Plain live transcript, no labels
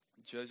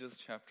Judges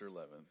chapter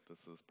 11.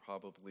 This is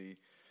probably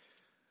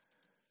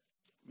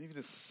maybe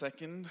the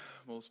second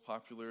most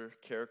popular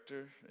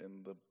character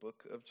in the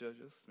book of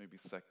Judges, maybe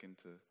second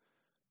to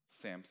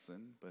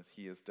Samson, but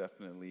he is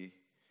definitely,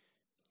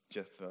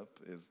 Jephthah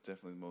is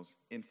definitely the most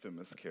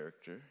infamous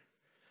character.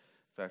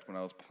 In fact, when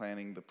I was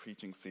planning the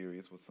preaching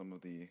series with some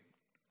of the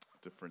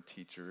different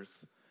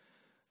teachers,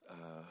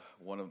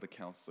 one of the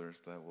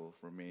counselors that will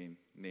remain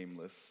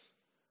nameless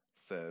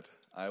said,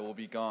 "I will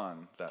be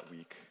gone that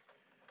week,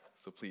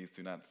 so please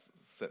do not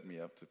set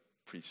me up to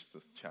preach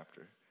this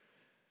chapter."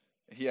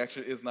 He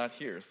actually is not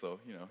here, so,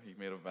 he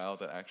made a vow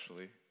that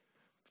actually,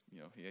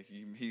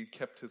 he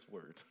kept his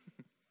word.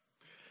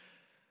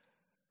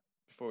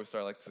 Before we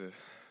start, I'd like to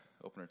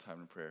open our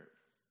time in prayer.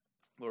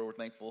 Lord, we're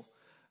thankful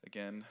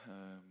again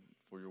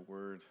for your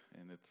word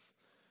and its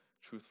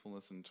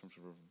truthfulness in terms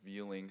of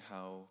revealing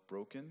how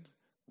broken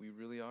we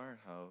really are,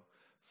 how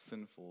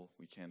sinful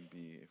we can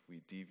be if we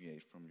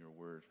deviate from your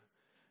word.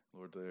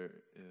 Lord,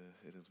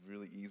 it is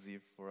really easy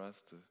for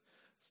us to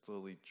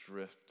slowly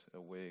drift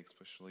away,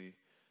 especially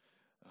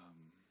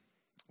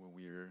when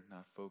we're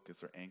not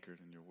focused or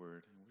anchored in your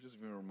word. And we're just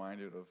being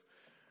reminded of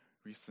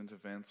recent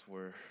events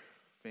where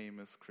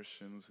famous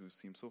Christians who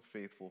seem so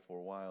faithful for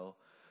a while,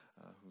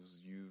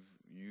 whose you've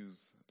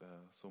used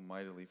so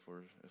mightily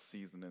for a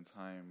season in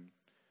time,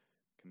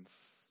 can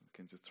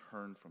just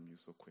turn from you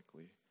so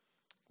quickly.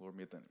 Lord,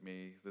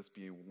 may this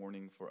be a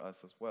warning for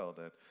us as well,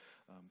 that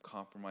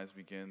compromise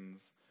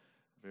begins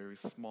very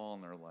small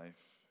in our life,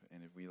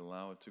 and if we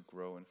allow it to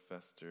grow and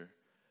fester,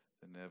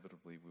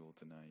 inevitably we will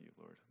deny you,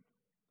 Lord.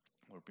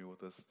 Lord, be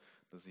with us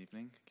this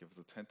evening. Give us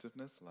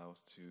attentiveness. Allow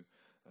us to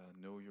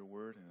know your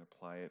word and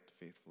apply it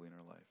faithfully in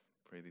our life.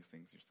 Pray these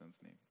things in your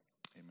Son's name.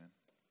 Amen.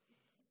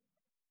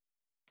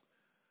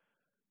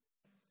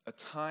 A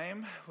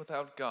time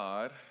without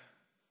God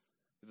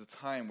is a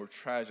time where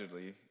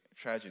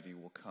tragedy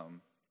will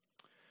come.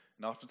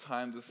 And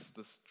oftentimes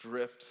this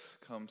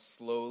drift comes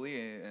slowly,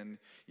 and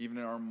even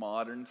in our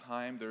modern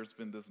time, there's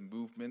been this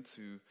movement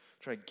to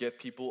try to get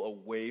people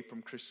away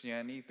from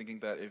Christianity,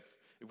 thinking that if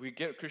we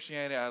get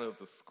Christianity out of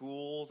the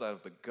schools, out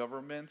of the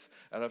government,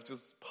 out of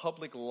just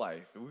public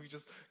life, if we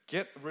just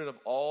get rid of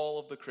all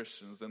of the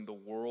Christians, then the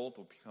world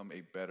will become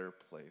a better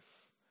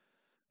place.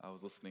 I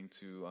was listening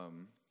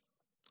to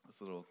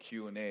this little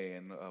Q&A,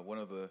 and one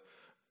of the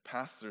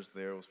pastors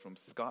there was from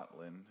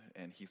Scotland,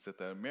 and he said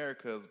that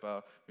America is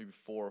about maybe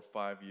 4 or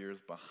 5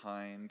 years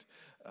behind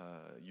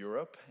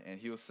Europe, and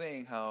he was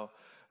saying how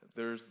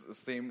there's the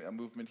same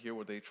movement here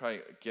where they try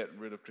to get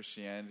rid of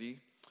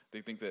Christianity.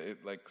 They think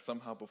that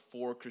somehow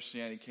before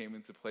Christianity came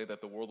into play that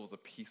the world was a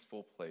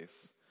peaceful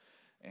place.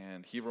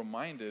 And he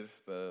reminded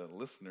the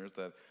listeners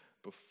that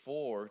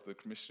before the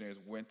missionaries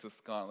went to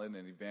Scotland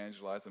and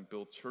evangelized and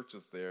built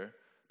churches there,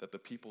 that the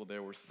people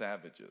there were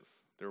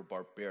savages. They were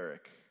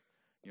barbaric.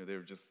 They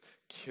were just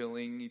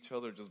killing each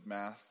other, just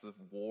massive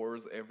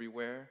wars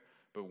everywhere.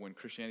 But when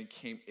Christianity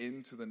came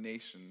into the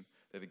nation,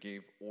 that it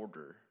gave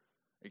order.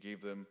 It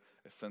gave them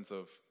a sense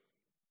of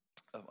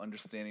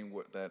understanding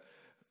that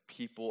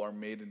people are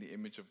made in the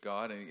image of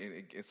God, and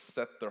it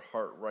set their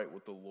heart right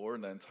with the Lord,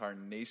 and the entire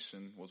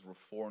nation was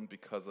reformed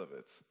because of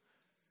it.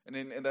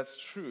 And that's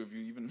true. If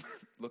you even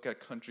look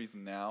at countries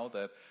now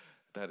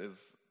that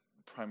is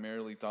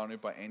primarily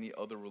dominated by any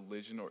other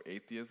religion or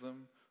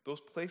atheism, those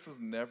places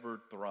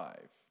never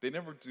thrive. They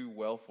never do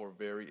well for a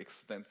very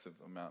extensive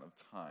amount of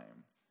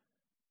time.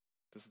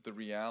 This is the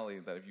reality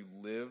that if you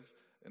live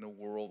in a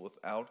world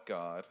without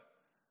God,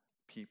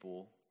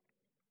 people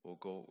will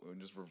go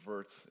and just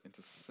revert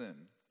into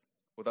sin.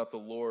 Without the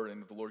Lord,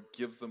 and if the Lord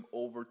gives them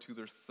over to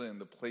their sin,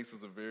 the place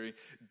is a very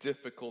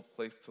difficult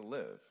place to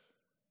live.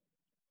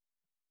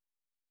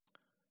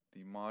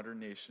 The modern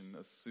nation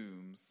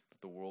assumes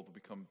that the world will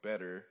become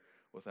better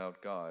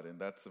without God, and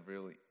that's a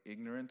really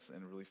ignorant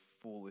and really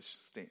foolish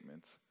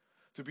statement.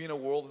 To be in a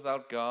world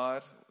without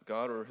God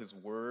or His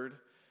Word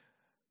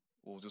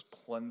will just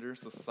plunder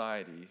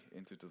society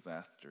into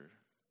disaster.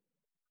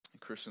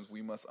 Christians,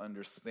 we must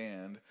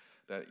understand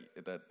that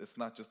it's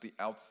not just the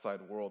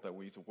outside world that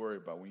we need to worry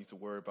about. We need to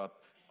worry about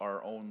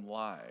our own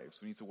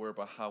lives. We need to worry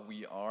about how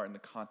we are in the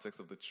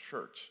context of the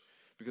church.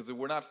 Because if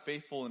we're not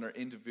faithful in our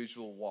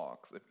individual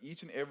walks, if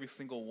each and every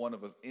single one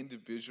of us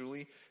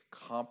individually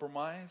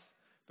compromise,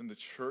 then the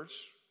church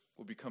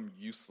will become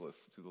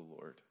useless to the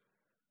Lord.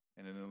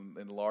 And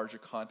in a larger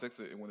context,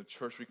 when the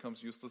church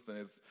becomes useless, then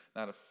it's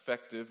not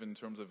effective in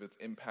terms of its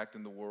impact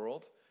in the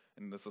world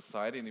and the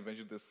society, and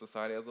eventually this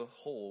society as a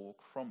whole will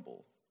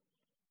crumble.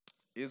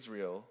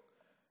 Israel,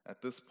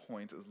 at this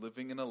point, is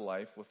living in a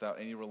life without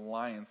any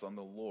reliance on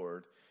the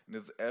Lord, and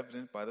is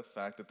evident by the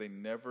fact that they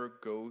never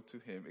go to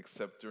Him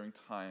except during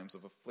times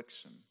of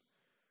affliction.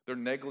 Their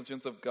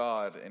negligence of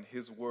God and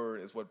His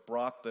Word is what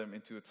brought them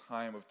into a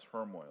time of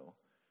turmoil.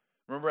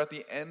 Remember, at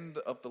the end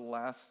of the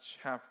last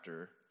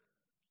chapter,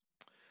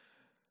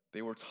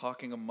 they were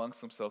talking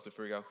amongst themselves to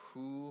figure out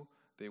who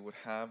they would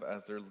have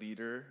as their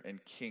leader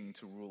and king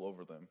to rule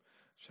over them.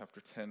 Chapter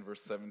 10,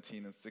 verse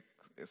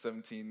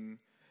 17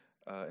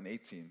 in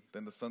 18.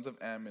 Then the sons of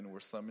Ammon were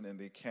summoned, and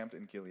they camped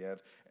in Gilead.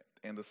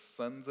 And the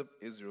sons of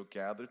Israel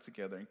gathered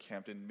together and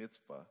camped in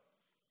Mizpah.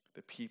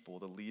 The people,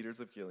 the leaders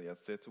of Gilead,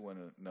 said to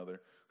one another,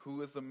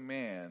 "Who is the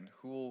man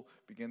who will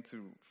begin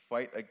to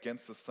fight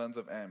against the sons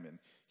of Ammon?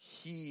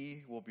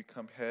 He will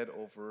become head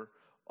over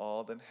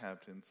all the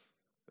inhabitants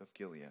of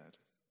Gilead."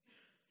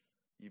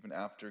 Even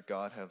after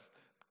God has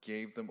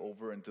gave them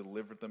over and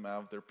delivered them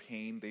out of their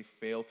pain, they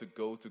fail to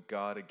go to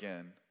God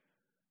again.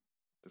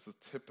 This is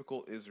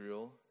typical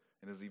Israel,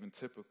 and is even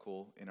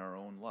typical in our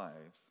own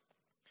lives.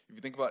 If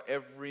you think about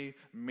every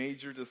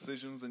major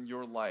decisions in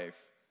your life,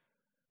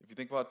 if you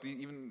think about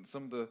even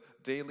some of the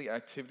daily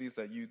activities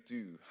that you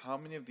do, how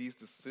many of these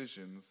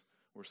decisions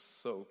were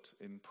soaked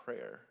in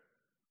prayer?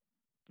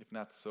 If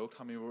not soaked,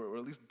 how many were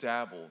at least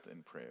dabbled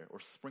in prayer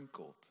or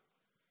sprinkled?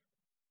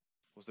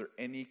 Was there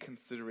any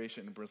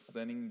consideration in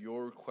presenting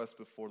your request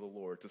before the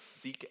Lord to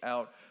seek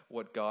out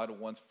what God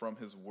wants from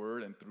His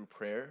Word and through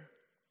prayer?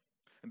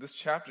 And this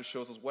chapter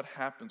shows us what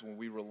happens when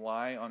we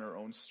rely on our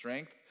own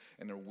strength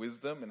and our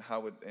wisdom, and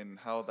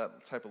how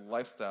that type of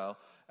lifestyle,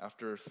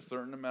 after a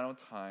certain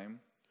amount of time,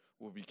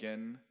 will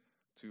begin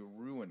to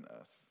ruin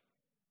us.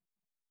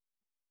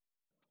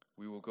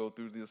 We will go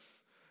through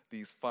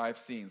these 5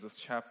 scenes. This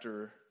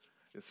chapter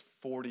is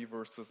 40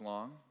 verses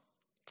long.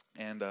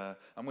 And I'm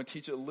going to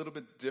teach it a little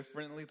bit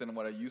differently than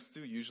what I used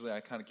to. Usually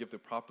I kind of give the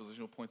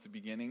propositional points at the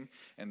beginning,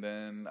 and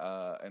then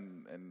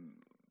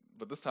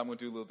but this time I'm going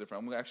to do a little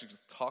different. I'm going to actually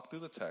just talk through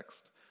the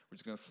text. We're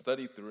just going to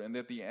study through, and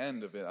at the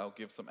end of it, I'll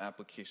give some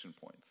application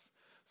points.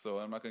 So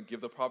I'm not going to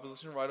give the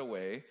proposition right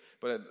away,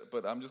 but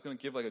I'm just going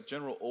to give like a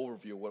general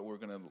overview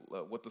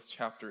of what this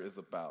chapter is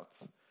about.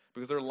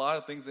 Because there are a lot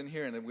of things in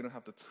here, and then we don't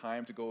have the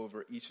time to go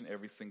over each and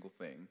every single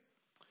thing.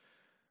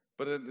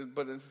 But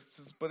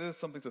it is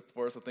something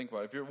for us to think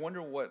about. If you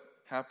wonder what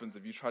happens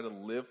if you try to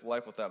live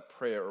life without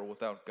prayer or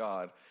without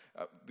God,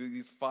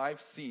 these 5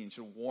 scenes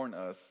should warn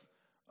us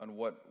on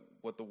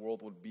what the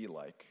world would be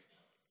like.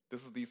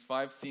 These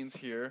 5 scenes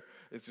here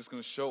is just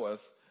going to show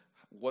us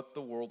what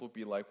the world would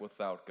be like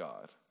without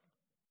God.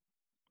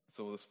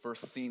 So this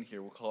first scene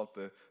here, we'll call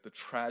it the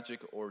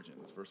tragic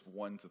origins, verse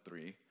 1 to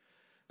 3.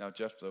 Now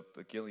Jephthah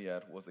the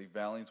Gilead was a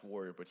valiant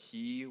warrior, but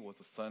he was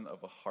the son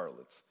of a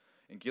harlot.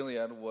 And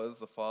Gilead was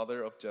the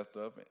father of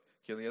Jephthah.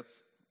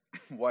 Gilead's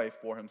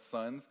wife bore him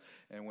sons,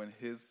 and when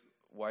his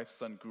wife's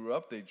son grew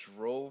up, they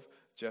drove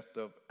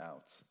Jephthah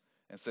out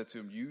and said to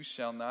him, "You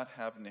shall not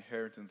have an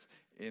inheritance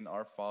in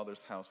our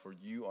father's house, for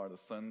you are the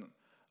son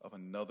of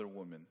another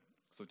woman."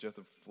 So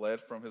Jephthah fled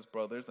from his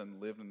brothers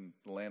and lived in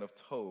the land of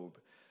Tob,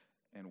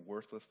 and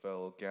worthless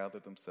fellows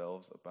gathered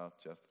themselves about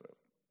Jephthah.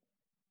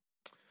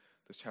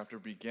 This chapter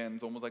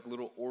begins almost like a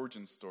little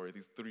origin story.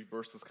 These 3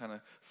 verses kind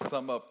of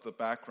sum up the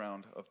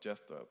background of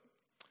Jephthah.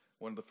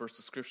 One of the first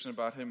descriptions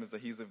about him is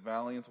that he's a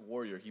valiant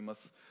warrior. He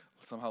must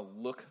somehow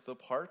look the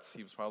part.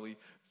 He was probably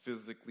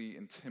physically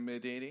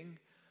intimidating.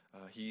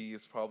 He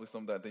is probably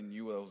someone that they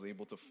knew that was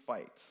able to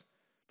fight.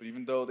 But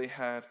even though he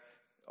had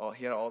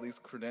all these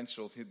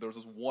credentials, there was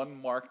this one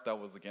mark that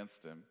was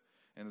against him,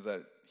 and is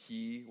that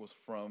he was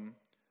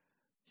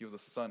a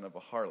son of a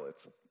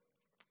harlot.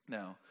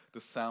 Now,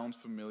 this sounds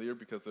familiar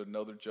because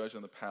another judge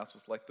in the past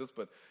was like this,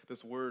 but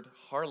this word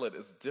harlot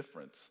is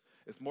different.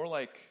 It's more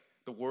like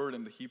the word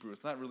in the Hebrew.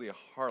 It's not really a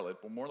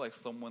harlot, but more like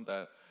someone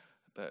that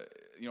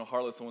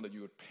harlot is someone that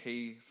you would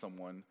pay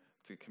someone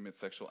to commit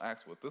sexual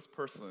acts with. This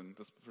person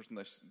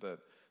that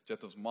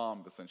Jephthah's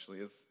mom essentially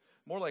is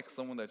more like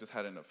someone that just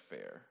had an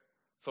affair.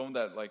 Someone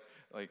that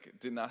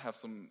did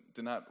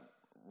not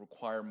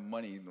require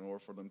money in order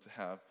for them to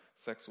have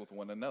sex with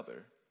one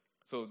another.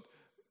 So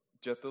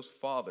Jephthah's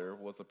father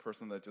was a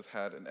person that just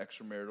had an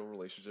extramarital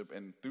relationship,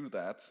 and through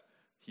that,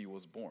 he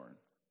was born.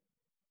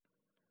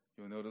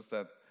 You'll notice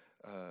that,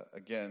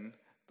 again,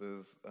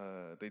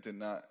 they did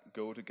not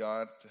go to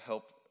God to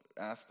help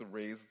ask to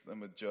raise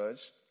them a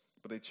judge,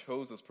 but they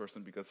chose this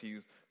person because he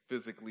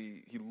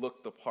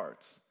looked the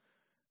part.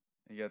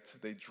 And yet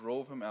they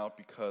drove him out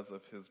because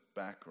of his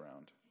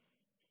background.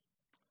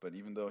 But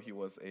even though he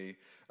was a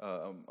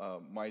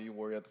mighty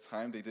warrior at the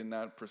time, they did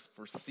not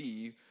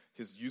foresee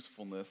his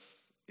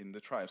usefulness in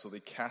the tribe, so they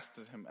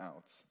casted him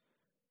out.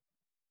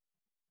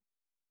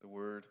 The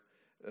word,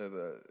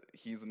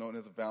 he's known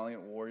as a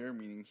valiant warrior,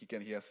 meaning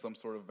he has some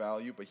sort of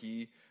value, but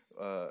he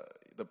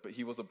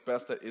was the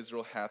best that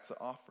Israel had to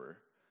offer.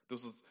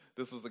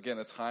 This was again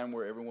a time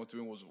where everyone was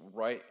doing was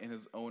right in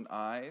his own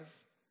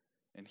eyes,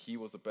 and he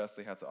was the best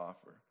they had to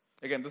offer.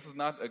 Again, this is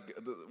not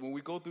when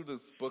we go through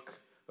this book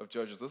of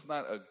Judges, this is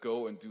not a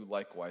go and do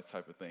likewise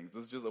type of thing.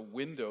 This is just a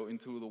window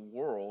into the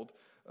world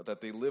that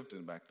they lived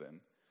in back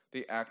then.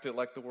 They acted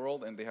like the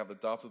world, and they have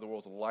adopted the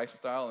world's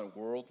lifestyle and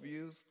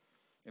worldviews,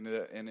 and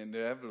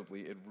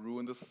inevitably it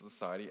ruined the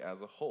society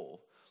as a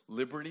whole.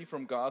 Liberty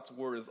from God's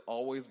word is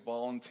always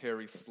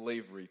voluntary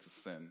slavery to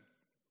sin.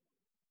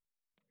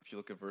 If you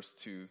look at verse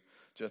 2,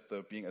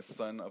 Jephthah, being a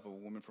son of a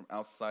woman from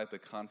outside the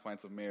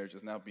confines of marriage,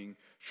 is now being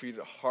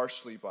treated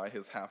harshly by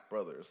his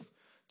half-brothers.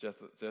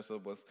 Jephthah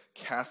was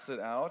casted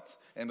out,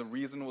 and the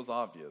reason was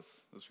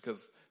obvious. It was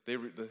because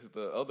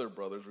the other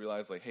brothers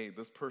realized, like, hey,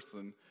 this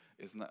person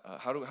is not.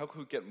 How could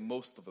we get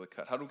most of the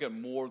cut? How do we get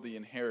more of the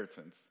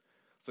inheritance?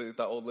 So they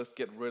thought, oh, let's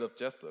get rid of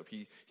Jephthah.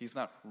 He's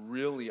not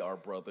really our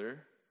brother,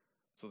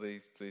 so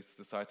they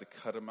decided to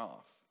cut him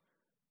off.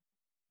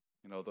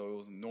 Though it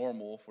was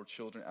normal for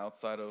children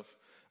outside of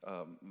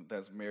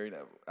that's married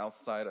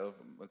outside of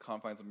the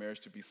confines of marriage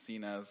to be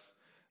seen as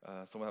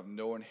someone have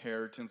no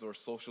inheritance or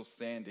social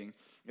standing,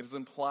 it is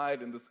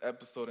implied in this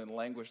episode in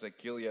language that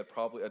Gilead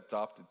probably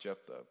adopted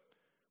Jephthah,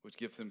 which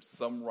gives him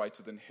some right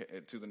to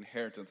the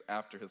inheritance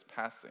after his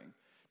passing.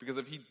 Because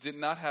if he did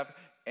not have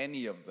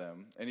any of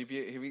them, and if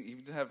he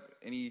didn't have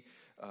any,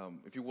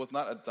 if he was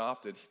not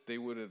adopted, he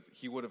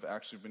would have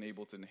actually been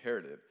able to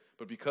inherit it.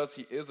 But because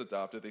he is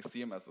adopted, they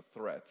see him as a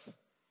threat.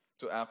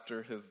 So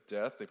after his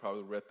death, they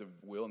probably read the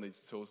will and they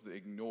chose to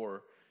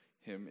ignore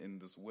him in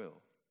this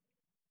will.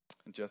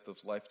 And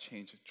Jephthah's life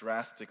changed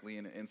drastically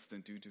in an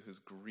instant due to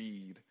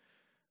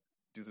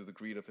the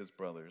greed of his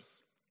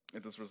brothers.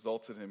 And this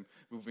resulted in him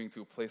moving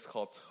to a place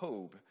called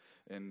Tob.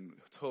 And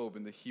Tob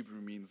in the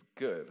Hebrew means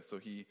good. So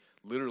he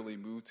literally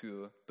moved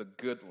to the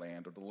good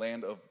land, or the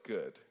land of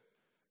good.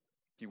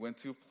 He went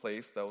to a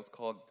place that was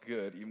called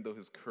good, even though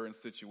his current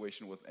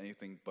situation was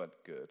anything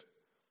but good.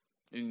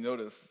 And you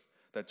notice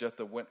that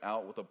Jephthah went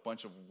out with a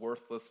bunch of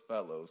worthless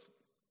fellows.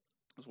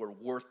 Those were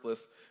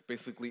worthless,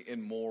 basically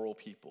immoral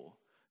people.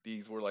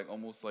 These were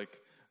almost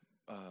like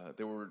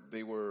they were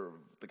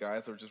the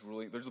guys that are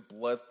they're just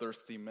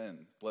bloodthirsty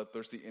men,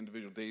 bloodthirsty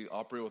individuals. They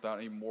operate without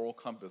any moral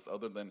compass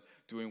other than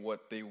doing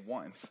what they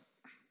want.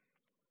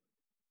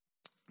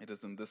 It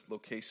is in this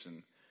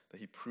location that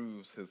he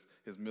proves his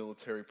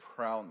military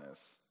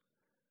prowess.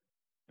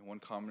 And one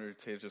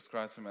commentator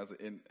describes him as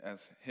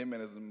him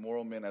and his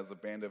immoral men as a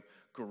band of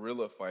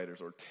guerrilla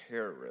fighters or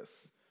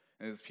terrorists.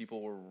 And his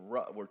people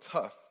were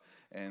tough,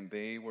 and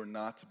they were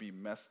not to be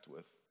messed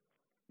with.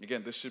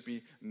 Again, this should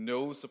be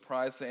no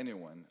surprise to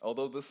anyone.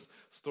 Although this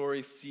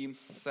story seems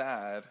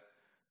sad,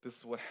 this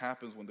is what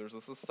happens when there's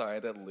a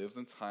society that lives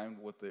in time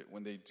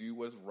when they do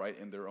what is right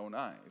in their own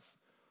eyes.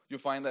 You'll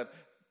find that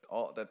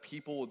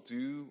people will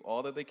do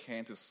all that they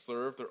can to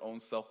serve their own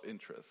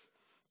self-interest.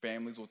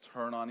 Families will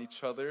turn on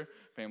each other.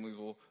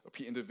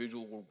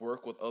 Individuals will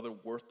work with other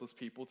worthless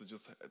people to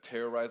just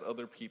terrorize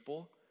other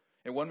people.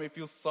 And one may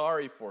feel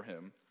sorry for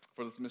him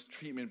for this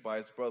mistreatment by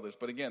his brothers.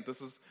 But again,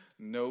 this is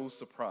no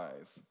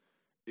surprise.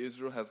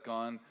 Israel has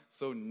gone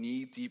so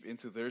knee-deep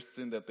into their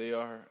sin that they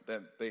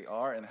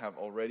are and have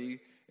already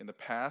in the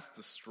past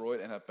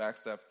destroyed and have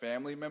backstabbed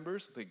family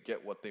members to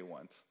get what they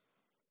want.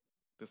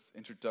 This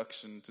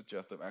introduction to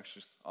Jephthah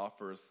actually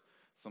offers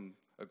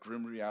a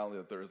grim reality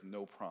that there is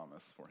no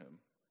promise for him.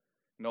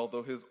 And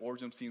although his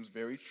origin seems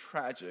very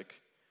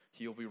tragic,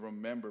 he'll be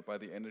remembered by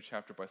the end of the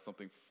chapter by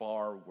something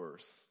far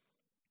worse.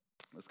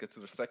 Let's get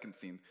to the second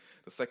scene.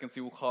 The second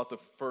scene, we'll call it the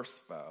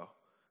first vow.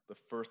 The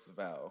first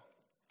vow.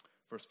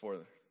 Verse 4.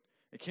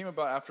 It came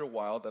about after a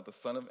while that the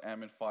son of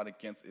Ammon fought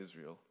against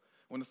Israel.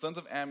 When the sons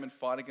of Ammon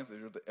fought against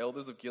Israel, the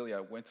elders of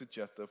Gilead went to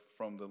Jephthah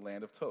from the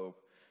land of Tob.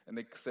 And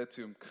they said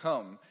to him,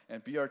 "Come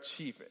and be our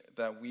chief,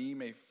 that we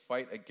may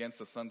fight against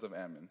the sons of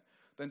Ammon."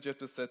 Then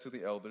Jephthah said to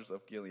the elders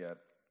of Gilead,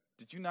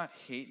 "Did you not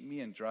hate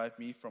me and drive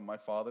me from my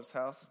father's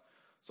house?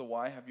 So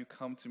why have you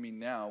come to me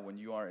now when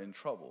you are in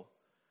trouble?"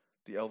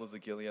 The elders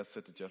of Gilead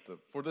said to Jephthah,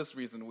 "For this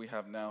reason we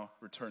have now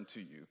returned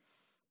to you,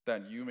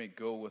 that you may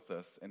go with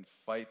us and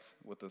fight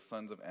with the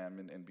sons of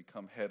Ammon and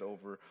become head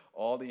over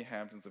all the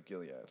inhabitants of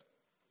Gilead."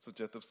 So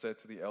Jephthah said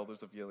to the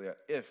elders of Gilead,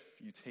 "If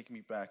you take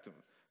me back to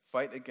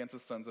fight against the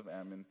sons of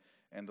Ammon,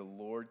 and the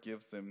Lord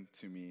gives them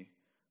to me,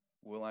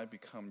 will I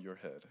become your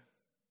head?"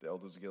 The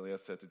elders of Gilead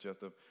said to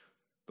Jephthah,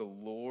 "The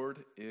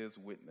Lord is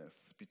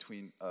witness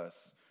between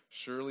us.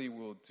 Surely we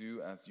will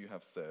do as you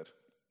have said."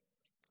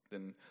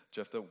 Then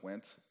Jephthah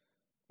went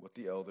with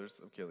the elders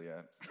of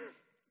Gilead,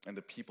 and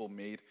the people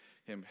made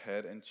him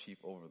head and chief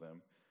over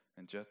them.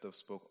 And Jephthah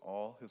spoke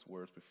all his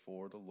words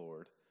before the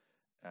Lord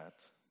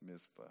at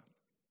Mizpah.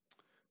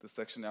 This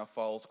section now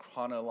follows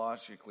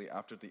chronologically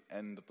after the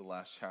end of the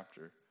last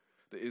chapter.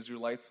 The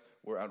Israelites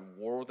were at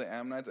war with the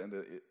Ammonites, and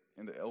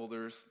the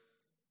elders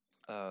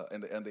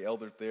and the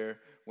elders there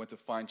went to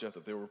find Jephthah.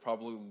 They were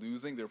probably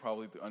losing. They were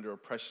probably under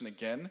oppression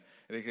again. And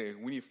they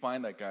said, "We need to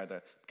find that guy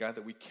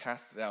that we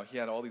casted out. He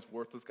had all these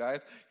worthless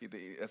guys.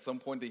 At some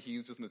point, he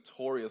was just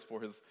notorious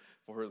for his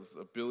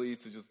ability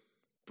to just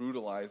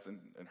brutalize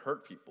and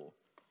hurt people.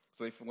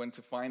 So they went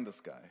to find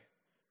this guy.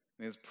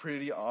 And it's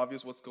pretty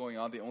obvious what's going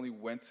on. They only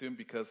went to him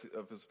because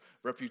of his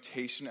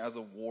reputation as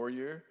a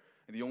warrior.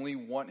 And they only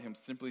want him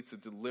simply to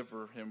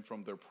deliver him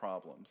from their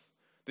problems.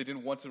 They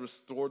didn't want to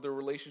restore their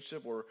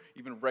relationship or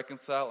even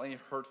reconcile any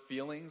hurt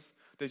feelings.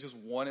 They just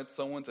wanted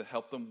someone to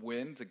help them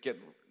win, to get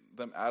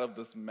them out of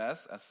this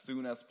mess as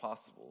soon as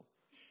possible.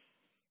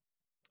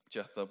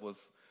 Jephthah,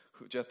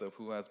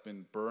 who has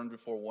been burned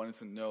before, wanted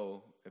to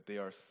know if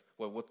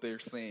what they're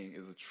saying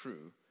is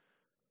true.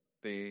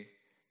 They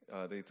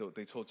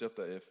told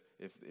Jephthah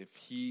if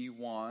he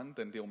won,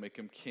 then they'll make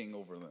him king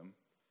over them.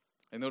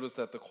 And notice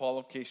that the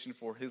qualification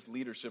for his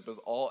leadership is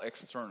all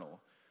external.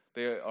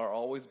 They are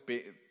always,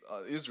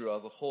 Israel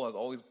as a whole has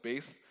always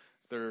based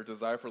their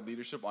desire for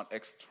leadership on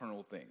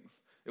external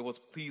things. It was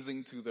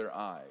pleasing to their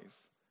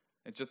eyes.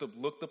 And Jephthah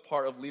looked the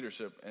part of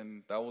leadership,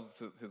 and that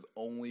was his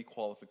only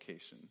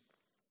qualification.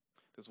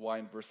 That's why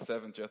in verse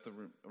 7, Jephthah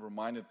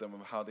reminded them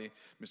of how they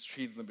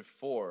mistreated them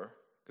before,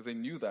 because they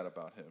knew that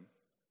about him.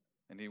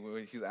 And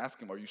he's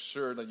asking him, are you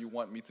sure that you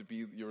want me to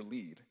be your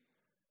lead?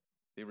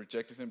 They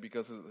rejected him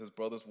because his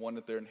brothers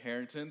wanted their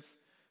inheritance,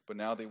 but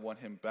now they want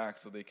him back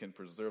so they can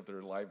preserve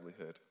their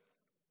livelihood.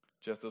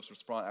 Jephthah's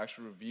response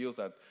actually reveals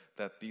that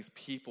these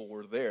people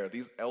were there.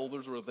 These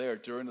elders were there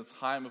during the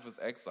time of his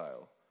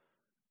exile.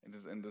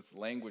 And this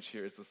language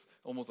here is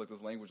almost like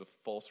this language of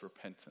false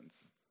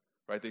repentance.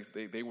 Right?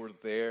 They were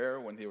there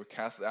when they were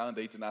cast out and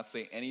they did not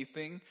say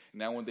anything.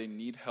 Now when they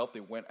need help, they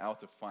went out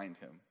to find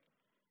him.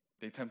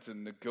 They attempted to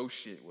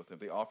negotiate with him.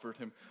 They offered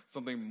him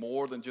something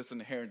more than just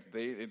inheritance.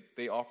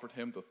 They offered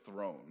him the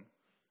throne.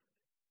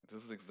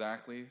 This is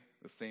exactly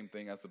the same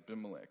thing as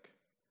Abimelech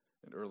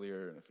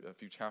earlier, a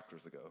few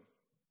chapters ago.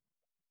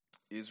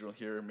 Israel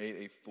here made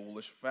a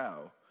foolish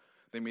vow.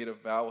 They made a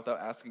vow without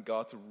asking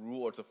God to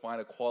rule or to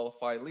find a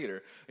qualified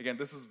leader. Again,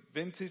 this is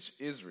vintage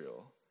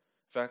Israel.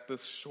 In fact,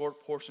 this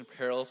short portion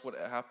parallels what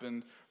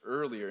happened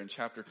earlier in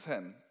chapter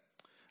 10.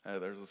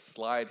 There's a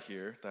slide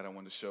here that I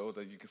want to show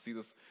that you can see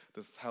this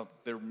how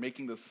they're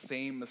making the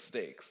same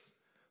mistakes.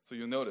 So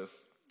you'll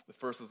notice the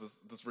first is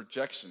this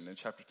rejection in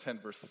chapter 10,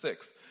 verse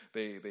 6.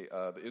 The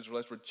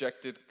Israelites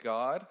rejected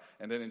God,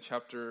 and then in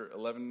chapter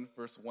 11,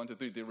 verse 1 to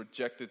 3, they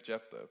rejected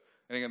Jephthah.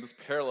 And again, this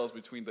parallels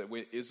between the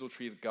way Israel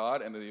treated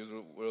God and the way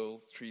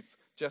Israel treats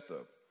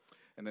Jephthah.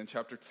 And then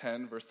chapter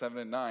 10, verse 7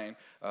 and 9,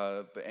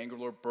 the anger of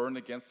the Lord burned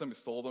against them. He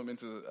sold them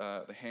into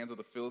the hands of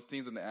the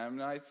Philistines and the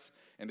Ammonites,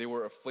 and they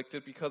were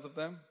afflicted because of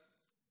them.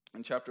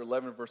 In chapter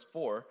 11, verse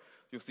 4,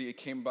 you'll see it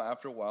came about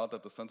after a while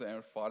that the sons of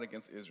Ammon fought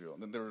against Israel.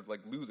 And then they were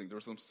losing. There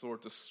was some sort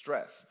of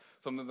distress,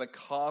 something that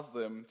caused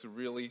them to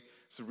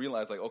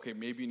realize, okay,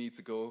 maybe you need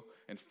to go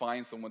and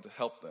find someone to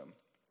help them.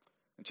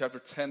 In chapter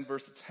 10,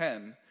 verse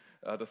 10,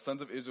 the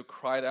sons of Israel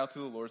cried out to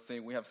the Lord,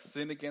 saying, we have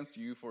sinned against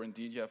you, for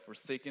indeed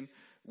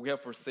we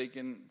have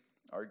forsaken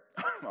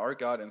our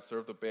God and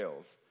served the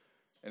Baals.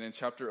 And in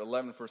chapter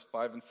 11, verse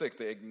 5 and 6,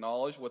 they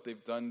acknowledge what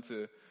they've done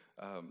to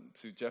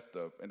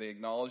Jephthah, and they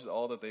acknowledge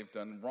all that they've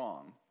done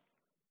wrong.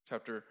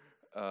 Chapter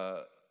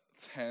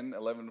 10,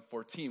 11, and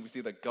 14, we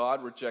see that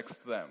God rejects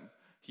them.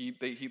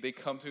 They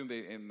come to him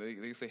and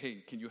they say,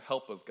 hey, can you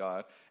help us,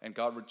 God? And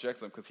God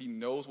rejects them because he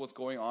knows what's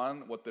going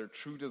on, what their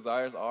true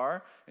desires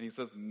are, and he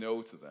says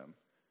no to them.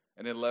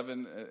 And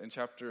in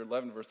chapter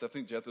 11, verse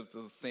 17, Jephthah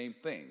does the same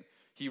thing.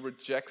 He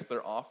rejects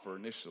their offer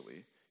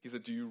initially. He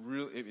said,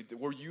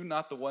 were you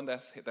not the one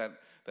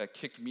that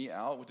kicked me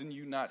out? Did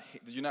you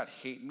not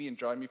hate me and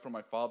drive me from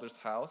my father's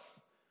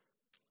house?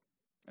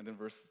 And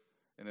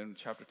then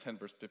chapter 10,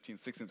 verse 15,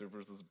 16, there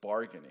was this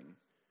bargaining.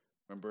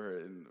 Remember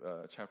in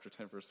chapter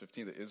 10, verse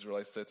 15, the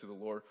Israelites said to the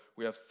Lord,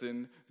 we have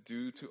sinned,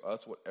 do to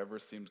us whatever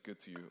seems good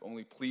to you.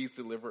 Only please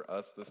deliver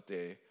us this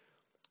day.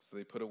 So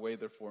they put away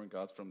their foreign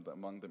gods from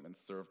among them and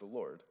served the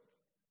Lord.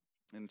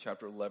 In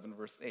chapter 11,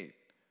 verse 8,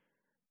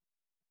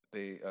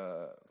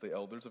 the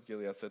elders of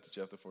Gilead said to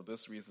Jephthah, for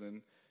this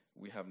reason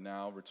we have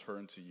now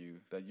returned to you,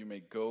 that you may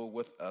go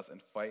with us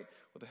and fight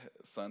with the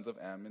sons of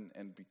Ammon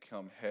and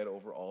become head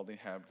over all the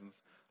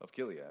inhabitants of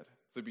Gilead.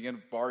 So they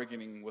began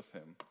bargaining with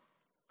him.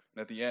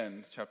 And at the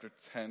end, chapter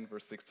 10,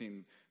 verse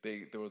 16,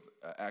 there was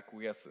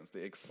acquiescence.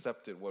 They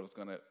accepted what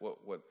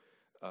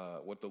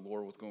the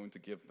Lord was going to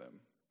give them.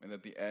 And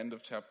at the end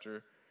of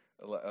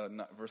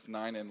verse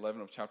 9 and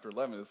 11 of chapter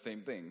 11, is the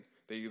same thing.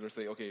 They either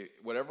say, okay,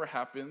 whatever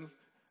happens,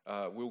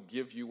 we'll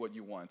give you what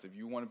you want. If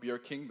you want to be our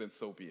king, then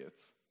so be it.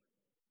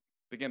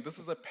 Again, this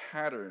is a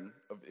pattern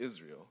of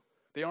Israel.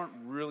 They aren't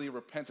really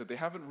repentant. They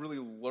haven't really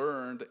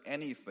learned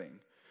anything.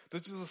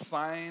 This is a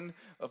sign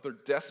of their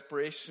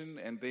desperation,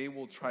 and they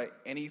will try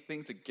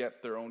anything to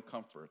get their own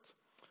comfort.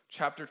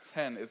 Chapter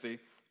 10 is a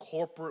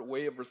corporate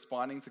way of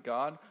responding to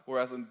God,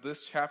 whereas in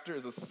this chapter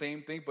is the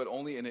same thing, but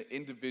only in an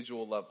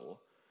individual level.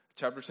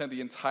 Chapter 10,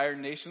 the entire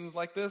nation is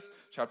like this.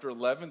 Chapter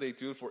 11, they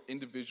do it for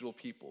individual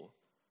people.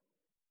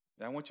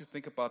 Now, I want you to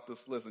think about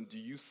this list, and do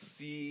you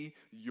see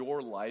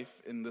your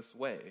life in this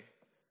way?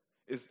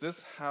 Is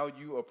this how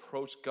you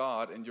approach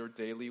God in your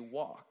daily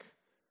walk?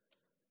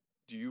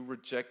 Do you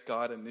reject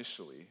God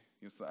initially?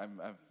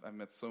 I've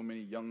met so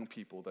many young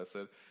people that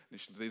said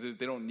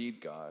they don't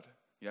need God.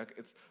 Yeah,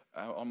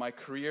 on my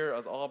career,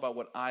 it's all about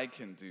what I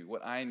can do,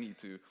 what I need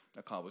to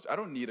accomplish. I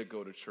don't need to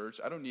go to church.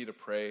 I don't need to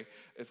pray.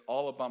 It's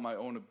all about my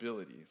own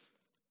abilities.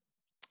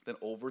 Then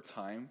over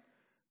time,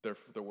 their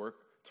work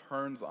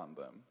turns on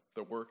them.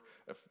 Their work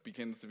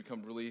begins to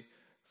become really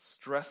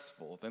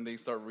stressful. Then they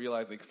start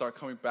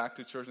coming back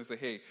to church and say,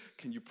 hey,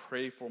 can you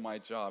pray for my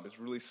job? It's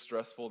really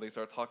stressful. They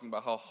start talking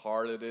about how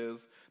hard it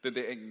is. Then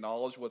they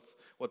acknowledge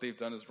what they've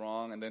done is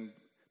wrong, and then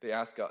they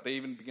ask God. They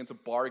even begin to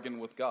bargain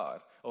with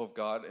God. Oh,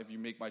 God, if you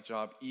make my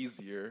job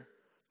easier,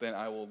 then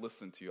I will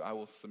listen to you. I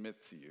will submit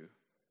to you.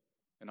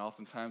 And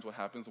oftentimes what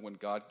happens when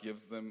God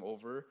gives them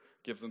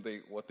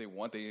what they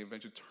want, they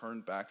eventually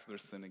turn back to their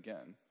sin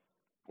again.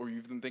 Or you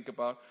even think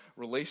about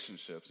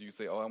relationships. You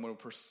say, I'm going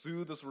to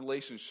pursue this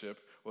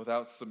relationship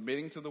without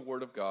submitting to the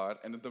Word of God,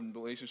 and then the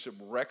relationship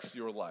wrecks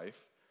your life.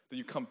 Then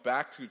you come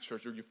back to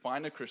church, or you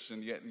find a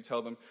Christian, yet you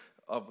tell them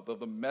of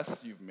the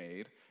mess you've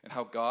made, and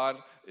how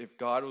if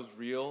God was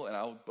real, and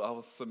I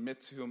will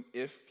submit to Him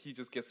if He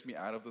just gets me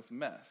out of this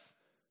mess.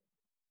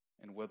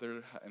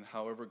 And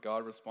however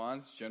God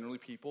responds, generally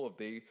people, if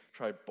they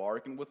try to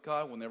bargain with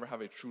God, will never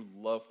have a true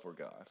love for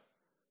God.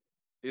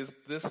 Is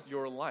this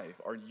your life?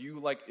 Are you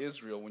like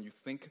Israel when you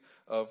think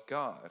of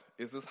God?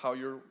 Is this how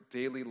your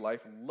daily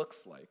life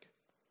looks like?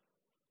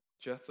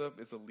 Jephthah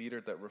is a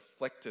leader that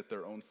reflected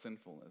their own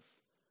sinfulness.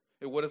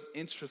 And what is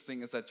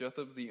interesting is that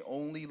Jephthah is the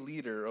only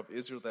leader of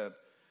Israel the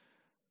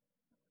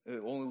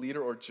only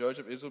leader or judge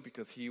of Israel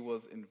because he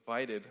was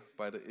invited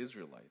by the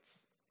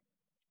Israelites.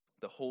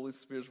 The Holy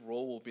Spirit's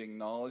role will be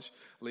acknowledged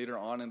later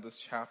on in this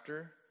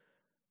chapter,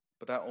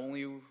 but that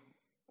only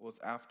was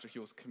after he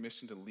was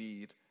commissioned to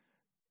lead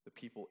the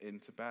people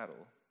into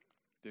battle.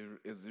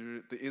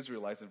 The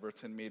Israelites in verse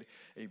 10 made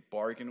a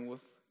bargain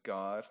with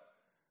God,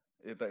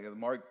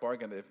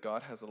 bargain that if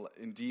God has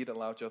indeed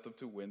allowed Jephthah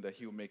to win, that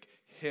he will make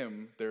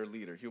him their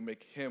leader. He will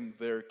make him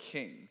their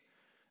king.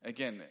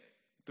 Again,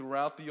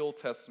 throughout the Old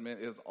Testament,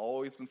 it has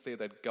always been said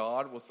that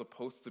God was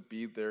supposed to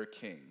be their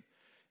king.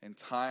 And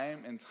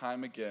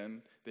time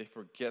again, they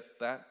forget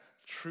that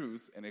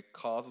truth, and it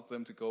causes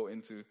them to go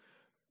into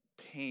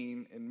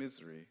pain and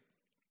misery.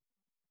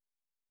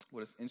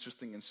 What is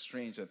interesting and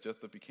strange that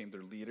Jephthah became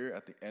their leader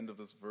at the end of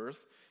this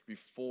verse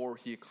before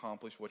he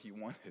accomplished what he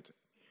wanted,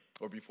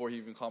 or before he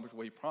even accomplished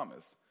what he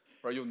promised.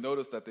 Right? You'll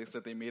notice that they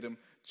said they made him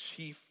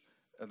chief,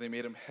 they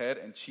made him head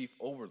and chief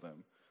over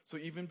them. So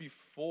even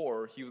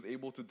before he was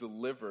able to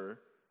deliver,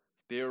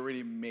 they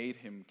already made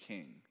him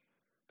king.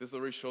 This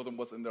already showed them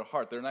what's in their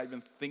heart. They're not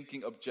even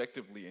thinking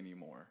objectively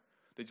anymore.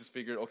 They just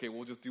figured, okay,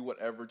 we'll just do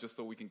whatever just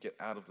so we can get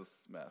out of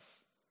this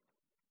mess.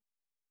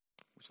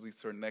 Which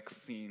leads to our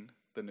next scene,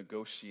 the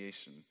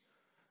negotiation,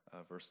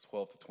 verse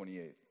 12 to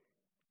 28.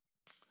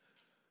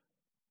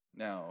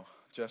 Now,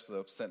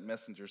 Jephthah sent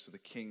messengers to the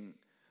king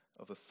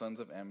of the sons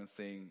of Ammon,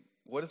 saying,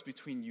 "What is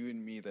between you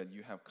and me that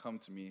you have come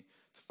to me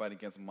to fight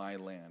against my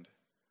land?"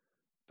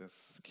 The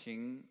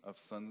king of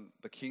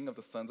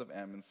the sons of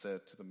Ammon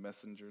said to the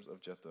messengers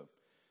of Jephthah,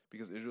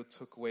 "Because Israel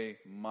took away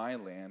my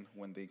land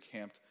when they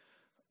camped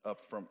up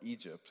from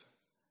Egypt,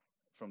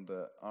 from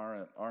the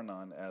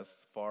Arnon as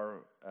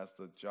far as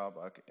the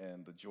Jabbok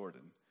and the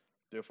Jordan.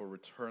 Therefore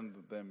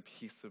return them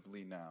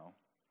peaceably now."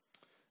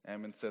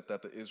 Ammon said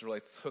that the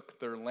Israelites took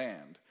their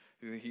land.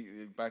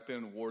 Back then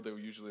in war, they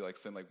would usually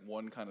send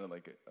one kind of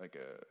like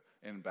a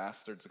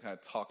ambassador to kind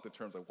of talk the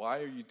terms, why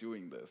are you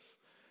doing this?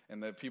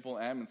 And the people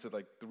in Ammon said,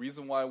 the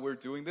reason why we're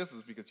doing this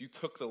is because you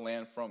took the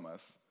land from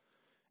us.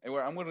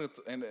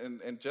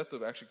 And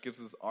Jephthah actually gives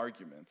his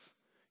arguments.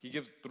 He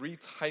gives three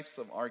types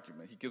of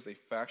argument. He gives a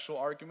factual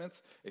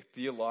argument, a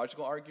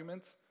theological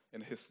argument,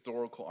 and a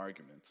historical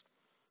argument.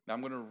 Now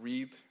I'm going to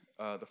read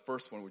the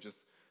first one, which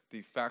is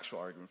the factual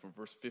argument from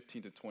verse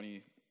 15 to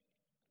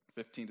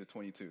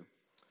 22.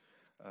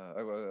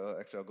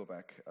 I'll go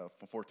back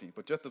from 14.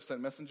 But Jephthah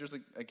sent messengers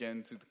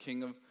again to the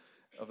king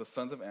of the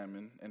sons of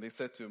Ammon, and they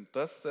said to him,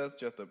 "Thus says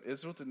Jephthah,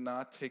 Israel did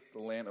not take the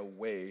land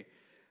away,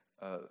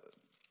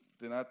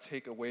 did not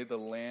take away the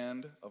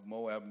land of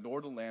Moab,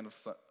 nor the land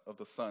of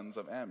the sons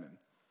of Ammon.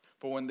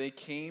 For when they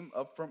came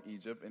up from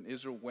Egypt, and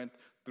Israel went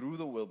through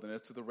the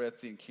wilderness to the Red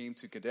Sea and came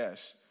to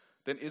Kadesh,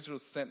 then Israel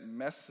sent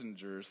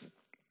messengers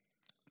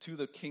to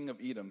the king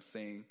of Edom,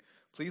 saying,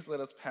 'Please let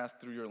us pass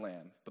through your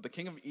land.' But the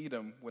king of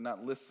Edom would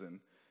not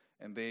listen,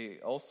 and they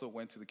also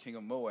went to the king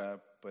of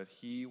Moab, but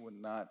he would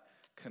not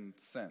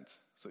consent.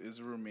 So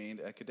Israel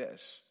remained at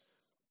Kadesh.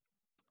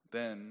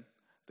 Then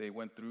they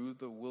went through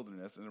the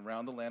wilderness and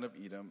around the land of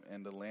Edom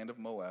and the land of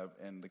Moab,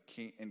 and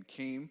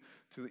came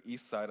to the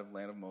east side of the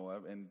land of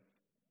Moab, and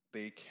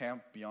they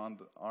camped beyond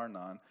the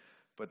Arnon,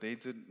 but they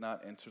did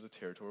not enter the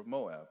territory of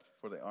Moab,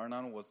 for the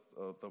Arnon was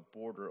the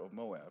border of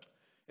Moab.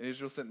 And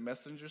Israel sent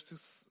messengers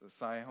to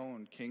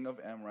Sihon, king of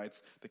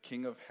Amorites, the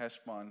king of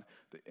Heshbon,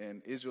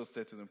 and Israel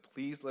said to them,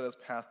 'Please let us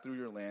pass through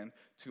your land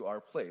to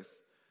our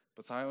place.'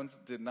 But Sihon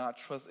did not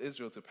trust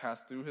Israel to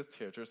pass through his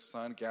territory, so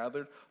Sihon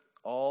gathered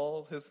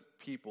all his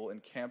people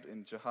and camped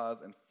in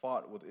Jahaz and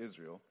fought with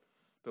Israel.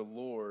 The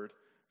Lord,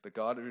 the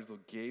God of Israel,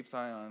 gave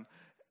Sihon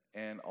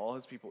and all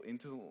his people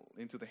into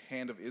the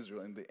hand of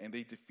Israel, and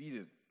they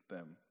defeated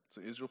them.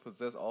 So Israel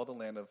possessed all the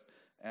land of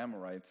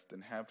Amorites, the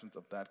inhabitants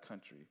of that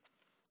country.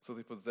 So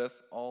they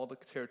possessed all the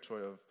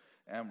territory of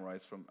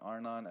Amorites from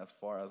Arnon as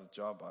far as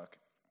Jabbok,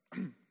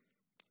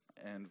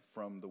 and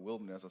from the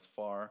wilderness as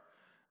far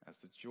as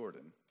the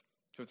Jordan."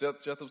 So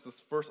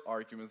Jephthah's first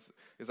argument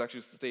is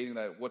actually stating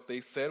that what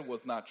they said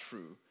was not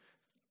true.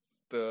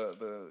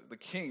 The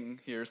king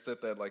here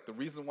said that the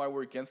reason why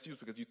we're against you is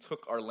because you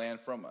took our land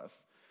from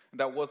us. And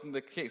that wasn't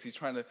the case. He's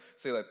trying to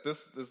say that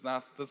this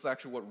is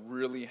actually what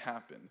really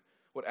happened.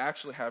 What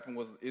actually happened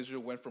was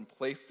Israel went from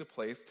place to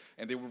place,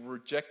 and they were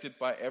rejected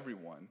by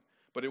everyone.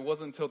 But it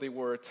wasn't until they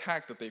were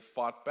attacked that they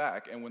fought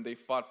back. And when they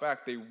fought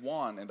back, they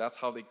won, and that's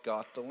how they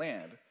got the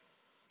land.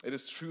 It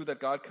is true that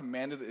God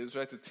commanded the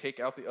Israelites to take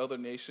out the other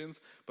nations,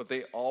 but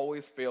they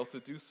always failed to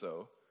do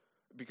so.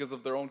 Because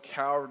of their own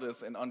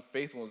cowardice and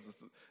unfaithfulness,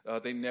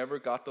 they never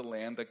got the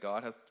land that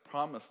God has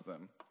promised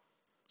them.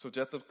 So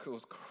Jephthah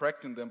was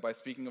correcting them by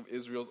speaking of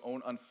Israel's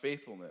own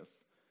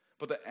unfaithfulness.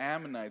 But the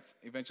Ammonites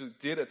eventually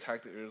did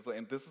attack the Israelites,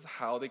 and this is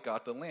how they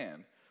got the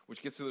land,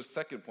 which gets to their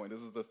second point.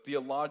 This is the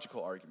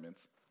theological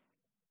arguments.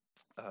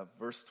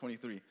 Verse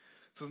 23. It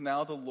says,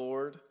 now the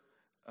Lord,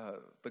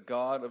 the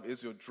God of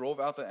Israel, drove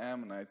out the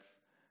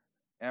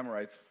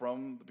Amorites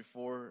from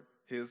before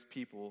his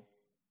people,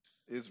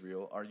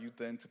 Israel. Are you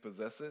then to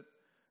possess it?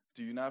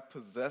 Do you not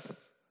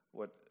possess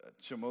what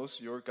Chemosh,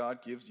 your God,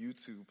 gives you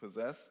to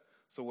possess?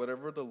 So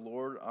whatever the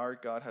Lord our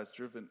God has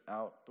driven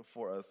out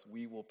before us,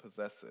 we will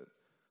possess it.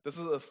 This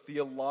is a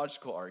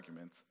theological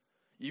argument.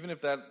 Even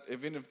if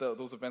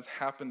those events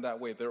happened that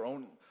way, their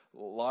own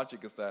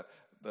logic is that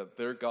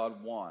their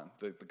God won.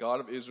 The God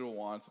of Israel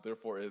won, so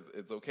therefore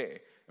it's okay.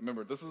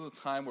 Remember, this is a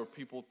time where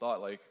people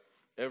thought like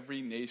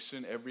every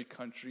nation, every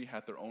country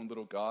had their own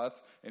little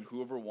gods, and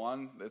whoever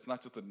won, it's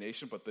not just a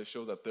nation, but it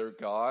shows that their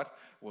God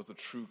was the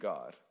true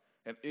God.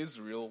 And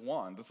Israel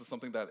won. This is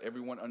something that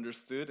everyone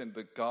understood, and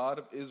the God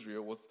of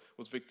Israel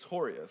was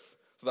victorious.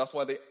 So that's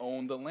why they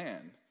owned the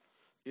land.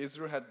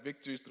 Israel had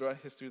victories throughout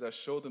history that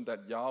showed them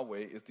that Yahweh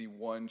is the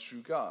one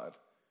true God.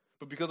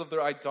 But because of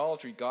their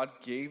idolatry, God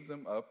gave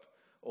them up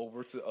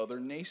over to other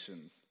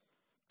nations.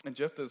 And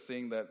Jephthah is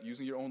saying that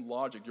using your own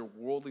logic, your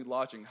worldly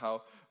logic,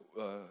 how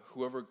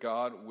whoever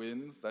God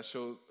wins, that's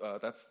the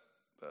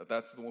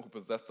one who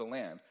possessed the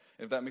land.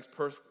 And that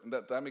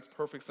makes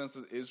perfect sense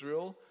to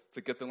Israel to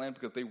get the land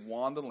because they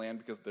won the land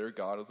because their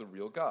God is a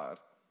real God.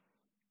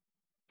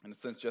 In a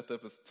sense, Jephthah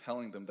is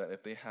telling them that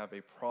if they have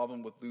a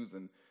problem with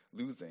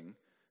losing,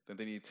 then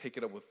they need to take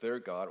it up with their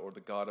God or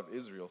the God of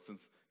Israel,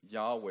 since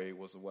Yahweh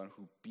was the one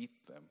who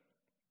beat them.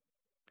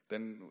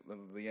 Then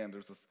at the end,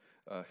 there's this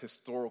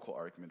historical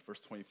argument,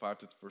 verse 25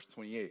 to verse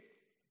 28.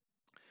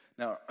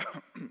 Now,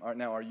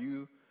 are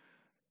you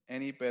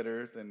any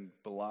better than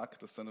Balak,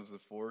 the son of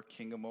Zippor,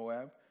 king of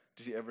Moab?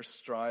 Did he ever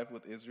strive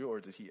with Israel,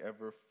 or did he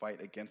ever fight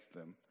against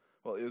them?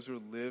 While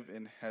Israel lived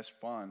in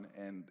Heshbon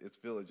and its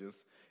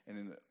villages, and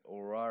in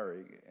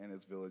Orari and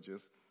its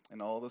villages,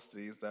 and all the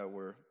cities that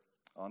were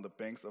on the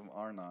banks of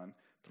Arnon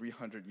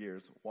 300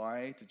 years,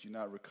 why did you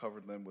not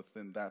recover them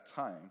within that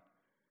time?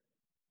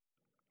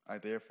 I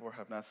therefore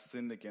have not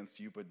sinned against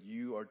you, but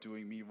you are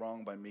doing me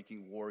wrong by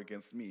making war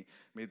against me.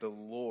 May the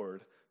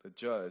Lord, the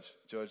judge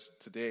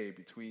today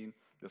between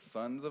the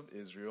sons of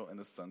Israel and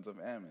the sons of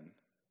Ammon.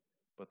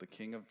 But the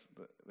king of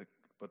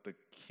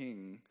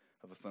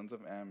the sons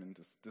of Ammon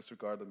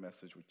disregarded the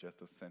message which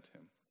Jephthah sent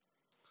him.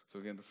 So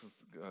again, this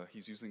is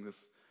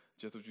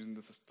Jephthah's using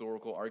this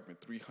historical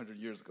argument 300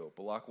 years ago.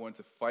 Balak wanted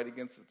to fight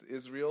against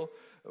Israel,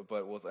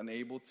 but was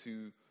unable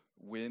to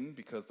win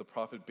because the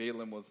prophet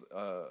Balaam was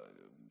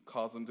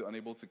caused them to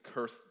unable to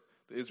curse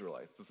the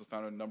Israelites. This is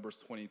found in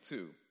Numbers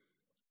 22.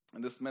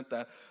 And this meant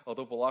that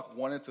although Balak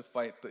wanted to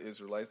fight the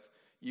Israelites,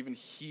 even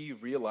he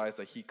realized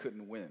that he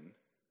couldn't win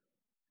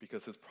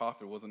because his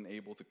prophet wasn't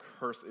able to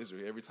curse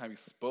Israel. Every time he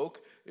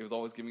spoke, it was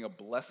always giving a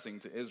blessing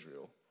to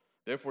Israel.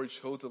 Therefore, he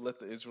chose to let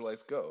the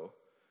Israelites go.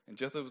 And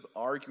Jephthah was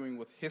arguing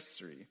with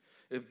history.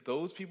 If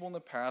those people in the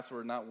past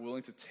were not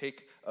willing to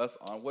take us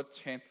on, what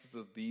chances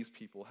does these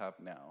people have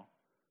now?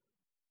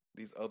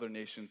 These other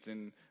nations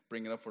didn't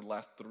bring it up for the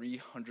last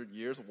 300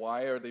 years.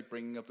 Why are they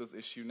bringing up this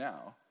issue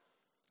now?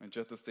 And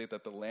Jephthah stated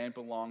that the land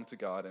belonged to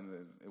God, and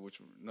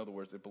in other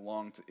words, it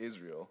belonged to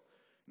Israel.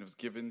 And it was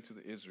given to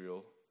the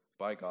Israel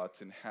by God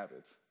to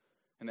inhabit.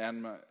 And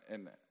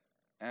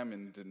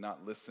Ammon did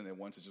not listen and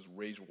wanted to just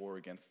wage war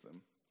against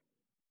them.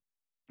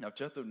 Now,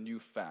 Jephthah knew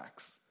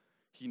facts.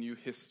 He knew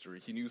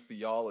history. He knew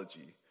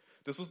theology.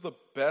 This was the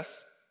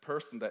best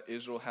person that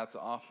Israel had to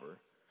offer.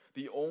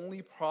 The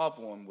only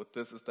problem with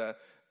this is that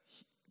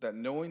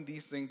knowing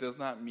these things does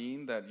not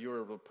mean that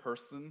you're a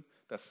person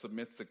that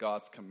submits to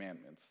God's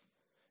commandments.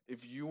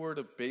 If you were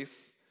to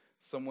base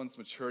someone's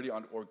maturity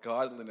or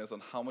godliness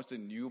on how much they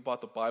knew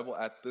about the Bible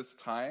at this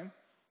time,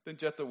 then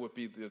Jephthah would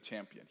be the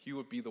champion. He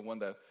would be the one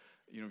that,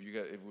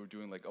 if we were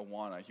doing like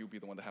Awana, he would be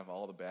the one to have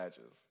all the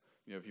badges.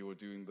 If he were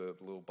doing the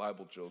little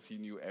Bible drills, he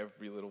knew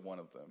every little one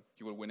of them.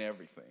 He would win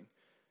everything.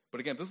 But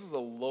again, this is a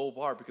low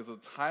bar because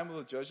at the time of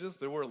the judges,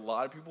 there were a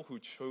lot of people who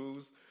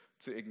chose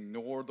to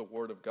ignore the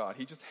word of God.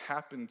 He just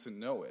happened to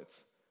know it.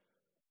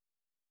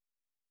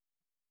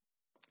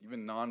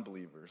 Even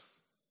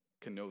non-believers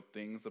can know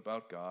things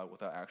about God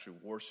without actually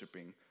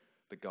worshiping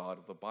the God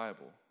of the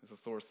Bible. It's a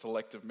sort of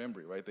selective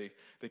memory, right?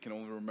 They can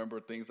only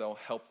remember things that will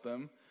help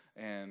them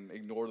and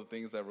ignore the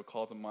things that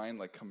recall to mind,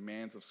 like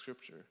commands of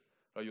Scripture.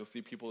 Right? You'll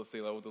see people that say,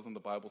 oh, doesn't the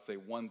Bible say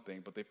one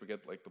thing, but they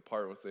forget like the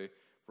part where it say,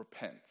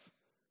 repent.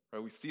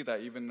 Right? We see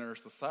that even in our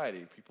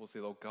society. People say,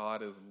 oh,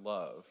 God is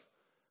love.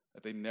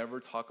 That they never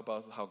talk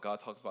about how God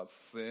talks about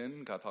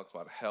sin, God talks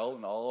about hell,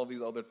 and all of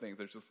these other things.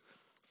 They're just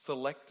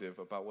selective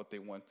about what they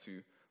want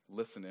to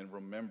listen and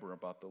remember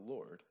about the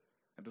Lord.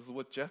 And this is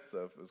what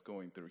Jephthah is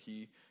going through.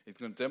 He's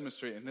going to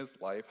demonstrate in his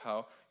life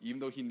how, even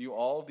though he knew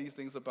all of these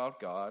things about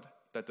God,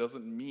 that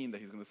doesn't mean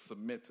that he's going to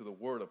submit to the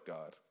word of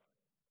God.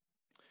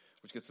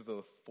 Which gets to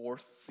the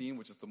fourth scene,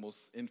 which is the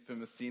most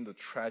infamous scene, the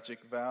tragic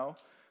vow,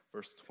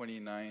 verse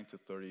 29 to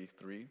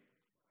 33.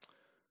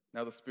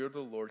 Now the Spirit of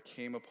the Lord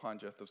came upon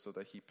Jephthah so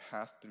that he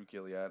passed through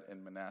Gilead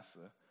and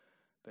Manasseh.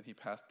 Then he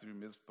passed through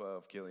Mizpah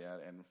of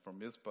Gilead, and from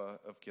Mizpah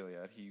of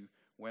Gilead he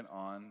went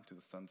on to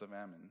the sons of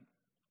Ammon.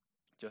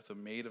 Jephthah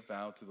made a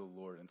vow to the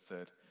Lord and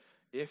said,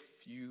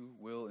 "If you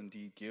will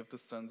indeed give the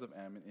sons of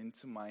Ammon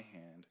into my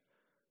hand,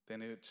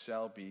 then it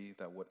shall be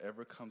that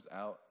whatever comes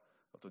out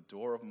of the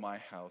door of my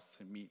house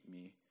to meet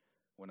me,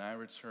 when I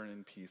return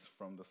in peace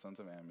from the sons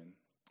of Ammon,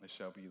 it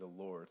shall be the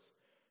Lord's,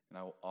 and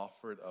I will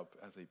offer it up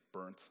as a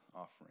burnt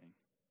offering."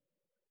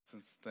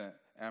 Since the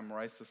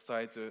Amorites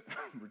decided to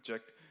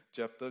reject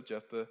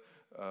Jephthah,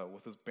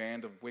 with his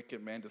band of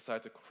wicked men,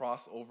 decided to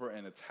cross over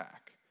and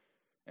attack.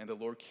 And the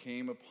Lord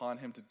came upon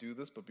him to do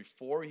this, but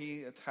before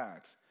he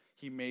attacked,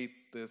 he made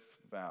this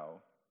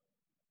vow.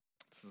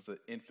 This is the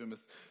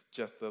infamous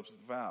Jephthah's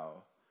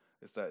vow.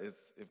 Is that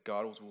if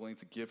God was willing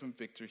to give him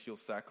victory, he'll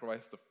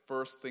sacrifice the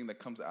first thing that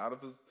comes out of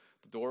the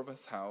door of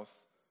his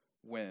house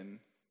when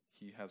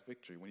he has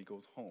victory, when he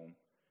goes home.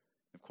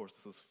 And of course,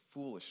 this is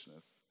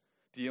foolishness.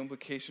 The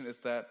implication is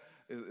that,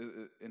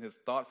 in his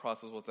thought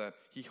process, was that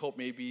he hoped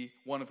maybe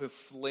one of his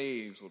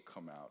slaves would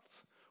come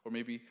out, or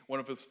maybe one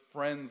of his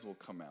friends will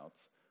come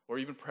out, or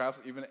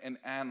perhaps even an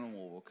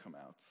animal will come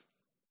out.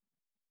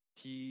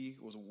 He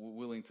was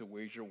willing to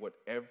wager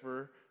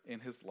whatever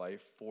in his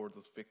life for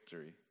this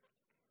victory.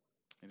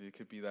 And it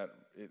could be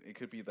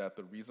that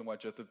the reason why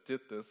Jephthah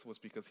did this was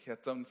because he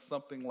had done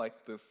something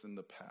like this in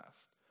the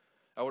past.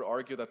 I would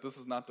argue that this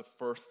is not the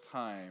first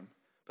time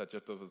that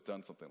Jephthah has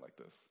done something like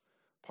this.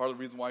 Part of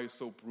the reason why he's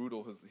so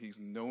brutal, he's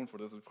known for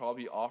this, is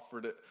probably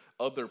offered it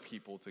other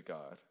people to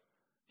God.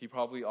 He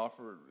probably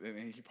offered,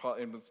 and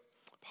it was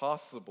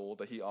possible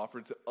that he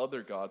offered to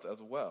other gods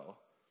as well.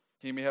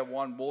 He may have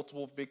won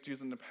multiple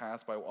victories in the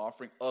past by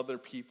offering other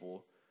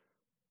people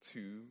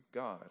to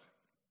God.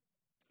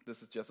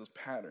 This is Jephthah's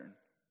pattern.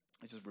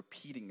 It's just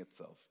repeating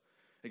itself.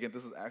 Again,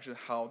 this is actually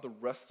how the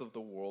rest of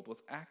the world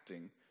was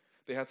acting.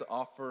 They had to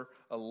offer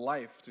a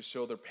life to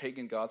show their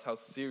pagan gods how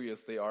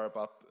serious they are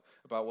about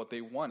what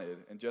they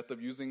wanted. And Jephthah,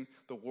 using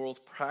the world's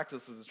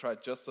practices to try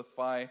to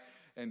justify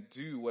and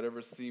do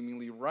whatever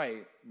seemingly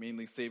right,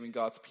 mainly saving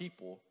God's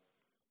people.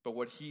 But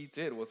what he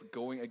did was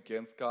going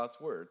against God's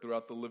word.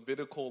 Throughout the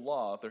Levitical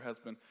law, there has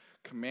been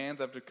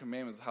commands after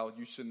commandments how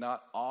you should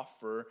not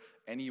offer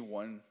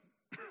anyone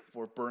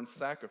for burnt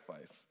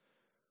sacrifice.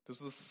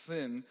 This was a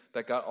sin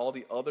that got all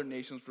the other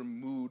nations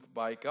removed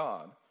by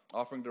God,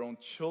 offering their own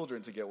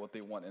children to get what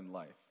they want in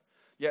life.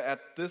 Yet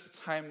at this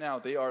time now,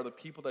 they are the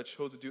people that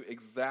chose to do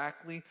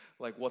exactly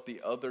like what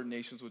the other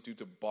nations would do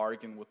to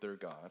bargain with their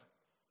God.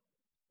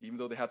 Even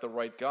though they had the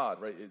right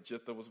God, right?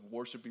 Jephthah was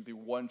worshiping the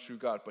one true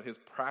God, but his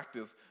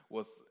practice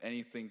was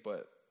anything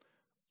but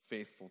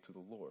faithful to the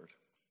Lord.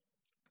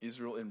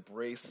 Israel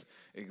embraced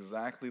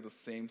exactly the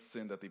same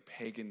sin that the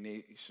pagan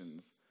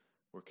nations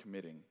were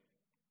committing.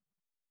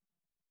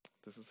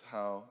 This is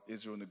how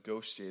Israel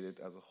negotiated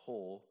as a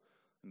whole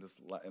in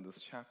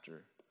this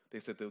chapter. They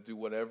said they'll do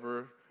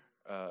whatever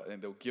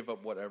and they'll give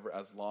up whatever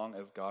as long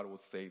as God will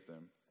save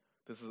them.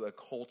 This is a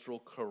cultural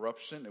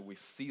corruption, and we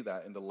see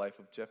that in the life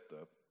of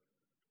Jephthah.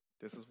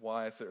 This is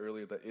why I said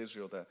earlier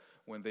that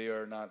when they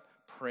are not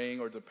praying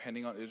or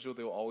depending on Israel,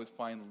 they will always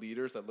find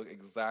leaders that look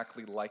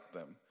exactly like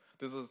them.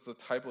 This is the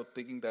type of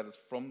thinking that is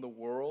from the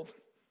world,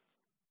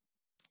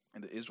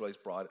 and the Israelites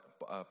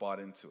bought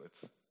into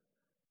it.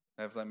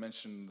 As I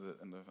mentioned,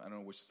 I don't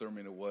know which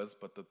sermon it was,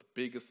 but the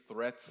biggest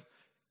threat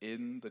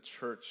in the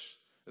church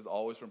is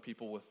always from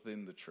people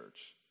within the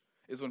church.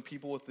 It's when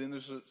people within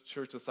the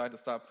church decide to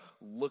stop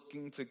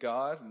looking to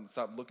God and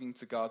stop looking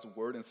to God's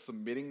word and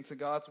submitting to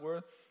God's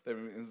word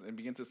and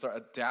begin to start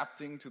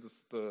adapting to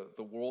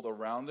the world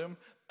around them.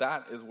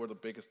 That is where the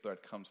biggest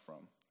threat comes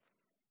from.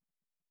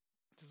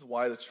 This is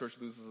why the church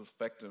loses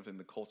effective in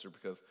the culture,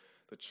 because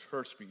the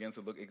church begins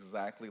to look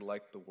exactly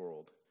like the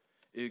world.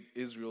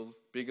 Israel's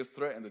biggest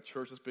threat and the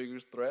church's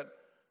biggest threat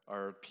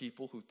are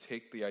people who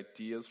take the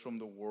ideas from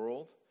the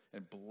world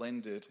and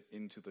blend it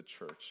into the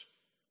church.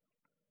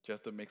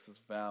 Jephthah makes his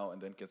vow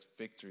and then gets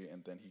victory,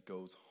 and then he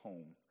goes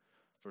home.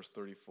 Verse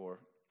 34.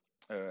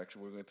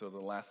 Actually, we're going to the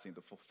last scene,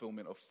 the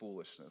fulfillment of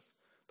foolishness.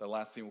 The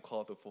last scene we'll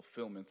call it the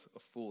fulfillment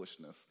of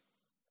foolishness.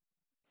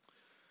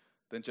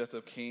 Then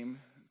Jephthah came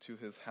to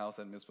his house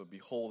at Mizpah.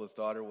 Behold, his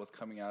daughter was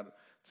coming out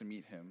to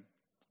meet him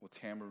with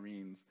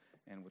tamarines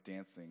and with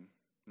dancing.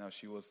 Now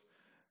she was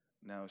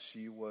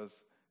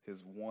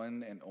his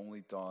one and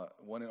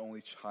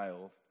only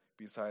child.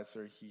 Besides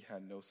her, he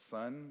had no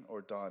son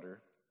or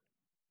daughter.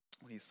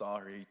 When he saw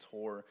her, he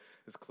tore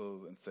his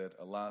clothes and said,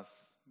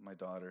 "Alas, my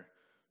daughter,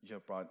 you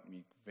have brought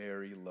me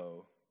very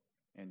low,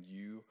 and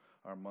you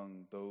are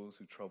among those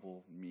who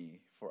trouble me,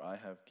 for I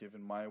have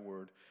given my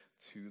word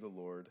to the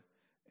Lord,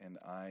 and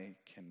I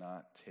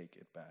cannot take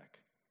it back."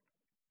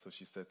 So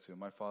she said to him,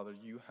 "My father,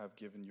 you have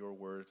given your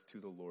word to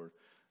the Lord.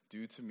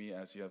 Do to me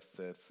as you have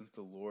said, since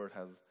the Lord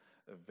has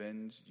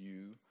avenged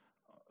you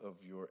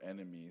of your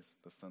enemies,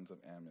 the sons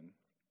of Ammon."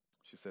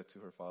 She said to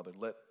her father,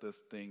 "Let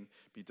this thing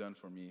be done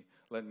for me.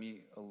 Let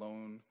me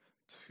alone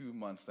 2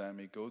 months, that I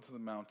may go to the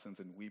mountains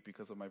and weep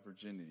because of my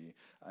virginity,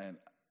 and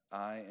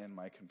I and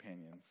my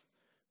companions."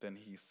 Then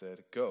he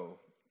said, "Go."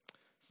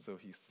 So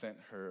he sent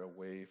her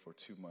away for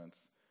 2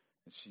 months,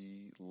 and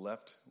she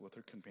left with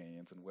her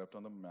companions and wept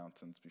on the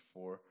mountains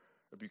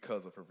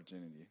because of her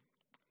virginity.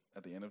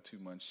 At the end of 2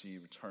 months, she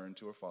returned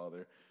to her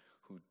father,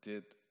 who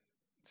did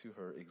to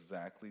her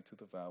exactly to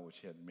the vow which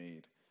he had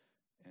made,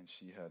 and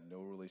she had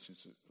no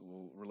relations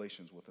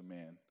with a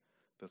man.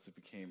 Thus it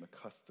became a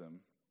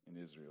custom in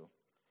Israel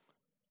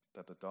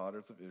that the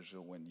daughters of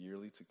Israel went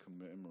yearly to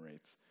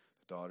commemorate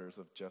the daughters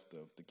of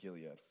Jephthah the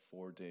Gilead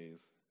 4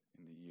 days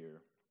in the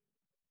year.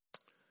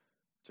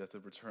 Jephthah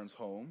returns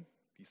home.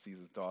 He sees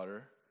his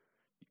daughter.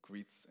 She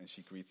greets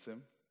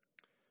him,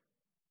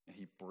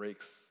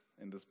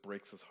 and this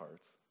breaks his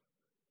heart.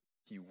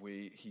 He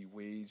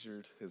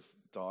wagered his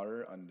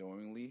daughter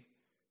unknowingly,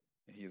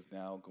 and he is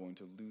now going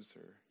to lose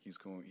her.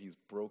 He's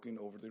broken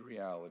over the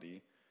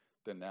reality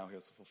that now he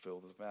has to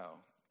fulfill this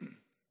vow.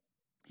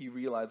 He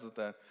realizes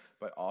that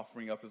by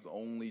offering up his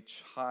only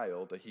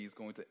child, that he's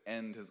going to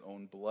end his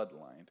own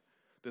bloodline.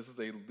 This is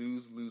a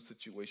lose-lose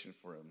situation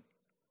for him.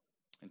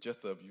 And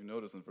Jephthah, you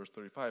notice in verse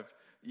 35,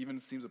 even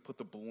seems to put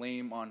the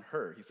blame on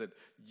her. He said,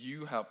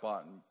 "You have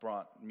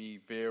brought me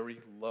very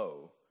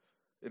low."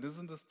 It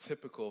isn't this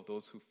typical of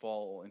those who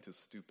fall into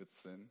stupid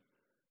sin.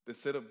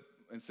 Instead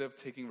of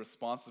taking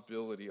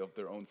responsibility of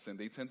their own sin,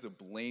 they tend to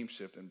blame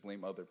shift and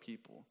blame other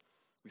people.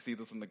 We see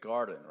this in the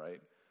garden,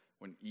 right?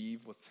 When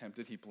Eve was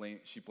tempted,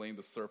 she blamed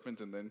the serpent,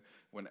 and then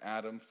when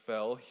Adam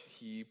fell,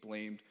 he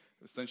blamed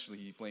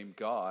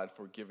God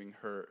for giving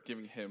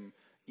him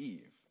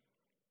Eve.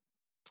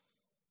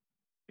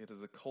 It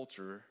is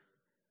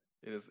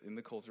in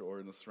the culture or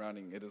in the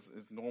surrounding,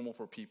 it's normal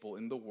for people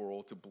in the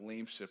world to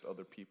blame shift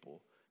other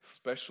people,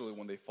 especially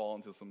when they fall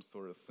into some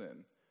sort of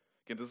sin.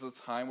 Again, this is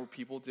a time where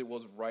people did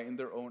what's right in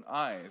their own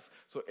eyes.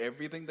 So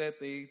everything that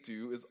they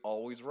do is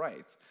always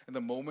right. And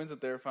the moment that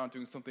they're found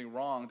doing something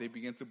wrong, they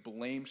begin to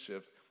blame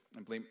shift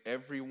and blame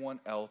everyone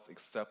else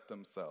except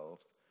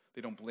themselves.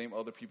 They don't blame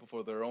other people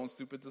for their own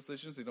stupid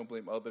decisions. They don't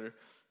blame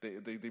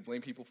they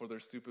blame people for their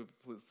stupid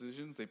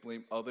decisions. They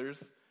blame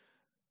others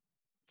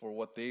for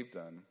what they've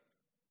done.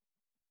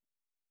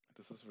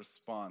 This is a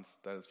response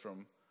that is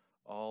from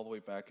all the way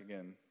back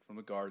again from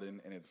the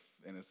garden, and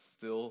it's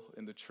still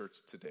in the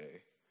church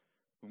today.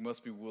 We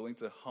must be willing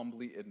to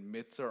humbly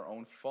admit to our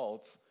own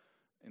faults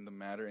in the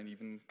matter and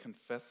even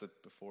confess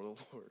it before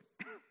the Lord.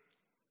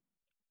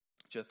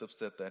 Jephthah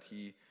said that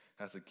he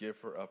has to give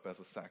her up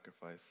as a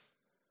sacrifice.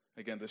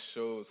 Again, this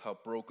shows how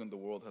broken the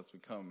world has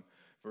become.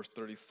 Verse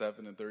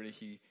 37 and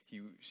 30,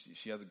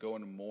 she has to go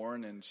and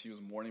mourn, and she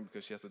was mourning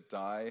because she has to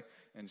die,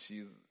 and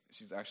she's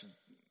actually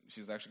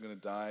going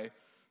to die.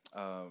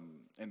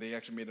 And they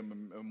actually made a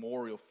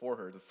memorial for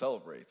her to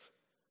celebrate.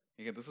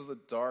 Again, this is a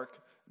dark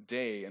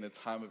day in the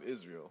time of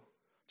Israel.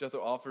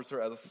 Jephthah offers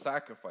her as a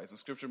sacrifice, and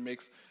Scripture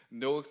makes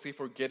no excuse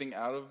for getting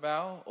out of a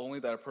vow, only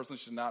that a person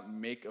should not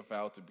make a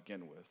vow to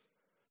begin with.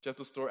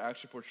 Jephthah's story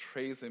actually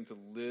portrays him to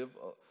live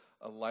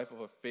a life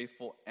of a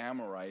faithful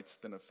Amorite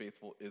than a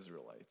faithful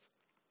Israelite.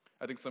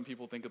 I think some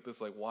people think of this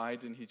like, why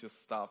didn't he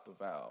just stop the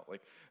vow?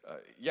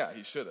 Yeah,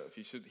 he should have.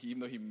 Even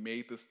though he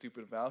made this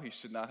stupid vow, he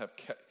shouldn't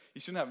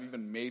have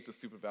even made the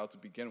stupid vow to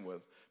begin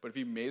with. But if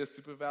he made a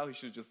stupid vow, he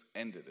should have just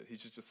ended it. He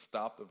should just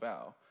stop the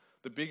vow.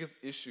 The biggest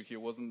issue here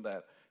wasn't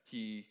that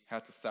he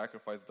had to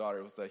sacrifice his daughter.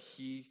 It was that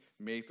he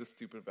made this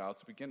stupid vow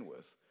to begin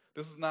with.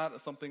 This is not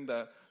something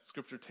that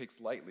Scripture takes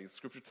lightly.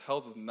 Scripture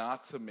tells us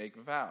not to make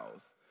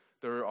vows.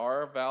 There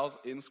are vows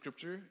in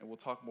Scripture, and we'll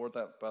talk more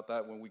about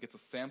that when we get to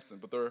Samson.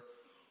 But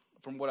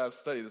from what I've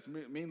studied, there's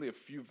mainly a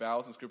few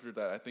vows in Scripture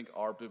that I think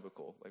are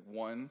biblical. Like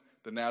one,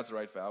 the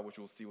Nazirite vow, which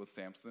we'll see with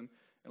Samson.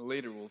 And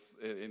later,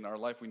 in our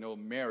life, we know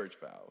marriage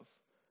vows,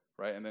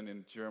 right? And then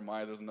in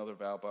Jeremiah, there's another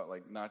vow about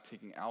not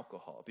taking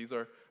alcohol. These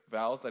are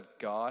vows that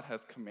God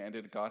has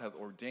commanded, God has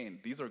ordained.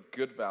 These are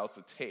good vows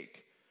to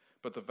take.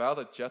 But the vows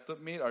that Jephthah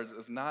made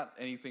is not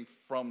anything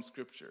from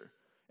Scripture.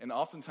 And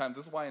oftentimes,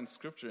 this is why in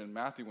Scripture, in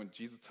Matthew, when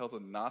Jesus tells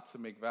us not to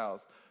make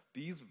vows,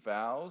 these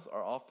vows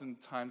are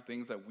oftentimes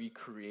things that we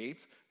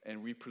create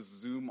and we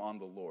presume on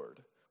the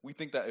Lord. We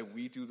think that if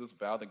we do this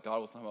vow, that God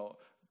will somehow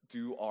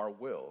do our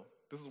will.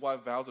 This is why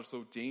vows are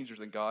so dangerous,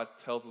 and God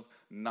tells us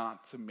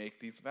not to make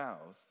these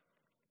vows.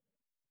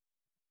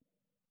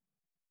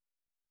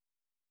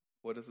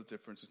 What is the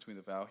difference between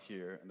the vow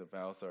here and the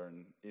vows that are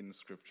in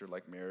Scripture,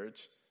 like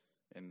marriage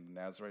and the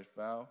Nazirite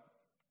vow?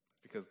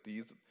 Because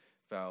these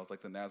vows,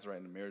 like the Nazirite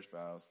and the marriage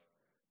vows,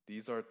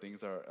 these are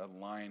things that are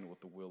aligned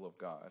with the will of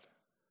God.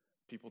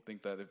 People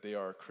think that if they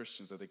are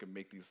Christians, that they can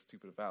make these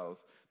stupid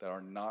vows that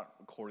are not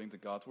according to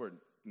God's word.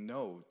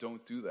 No,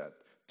 don't do that.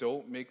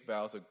 don't make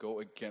vows that go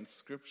against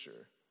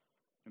Scripture.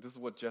 And this is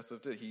what Jephthah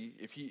did.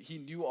 He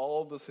knew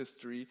all of this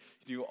history,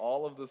 he knew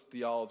all of this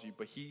theology,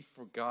 but he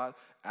forgot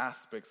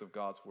aspects of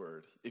God's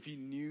word. If he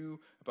knew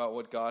about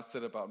what God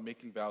said about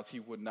making vows,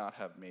 he would not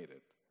have made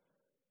it.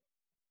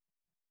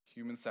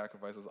 Human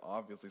sacrifice is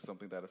obviously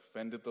something that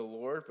offended the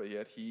Lord, but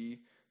yet he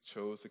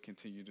chose to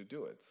continue to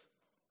do it.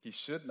 He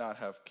should not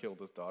have killed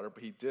his daughter,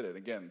 but he did it.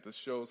 Again, this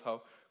shows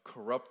how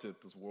corrupted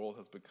this world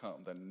has become,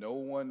 that no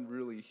one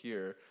really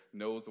here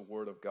knows the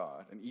word of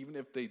God. And even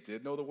if they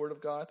did know the word of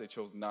God, they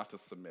chose not to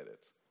submit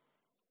it.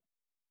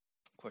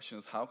 The question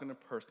is, how can a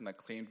person that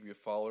claimed to be a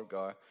follower of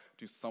God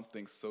do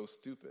something so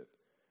stupid?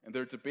 And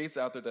there are debates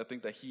out there that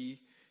think that he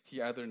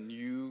either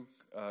knew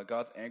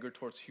God's anger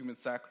towards human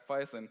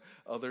sacrifice, and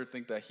others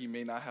think that he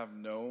may not have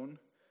known.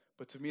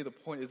 But to me, the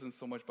point isn't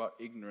so much about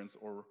ignorance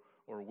or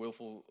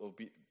willful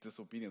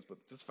disobedience,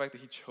 but just the fact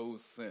that he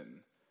chose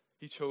sin.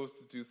 He chose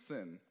to do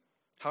sin.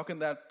 How can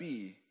that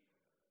be?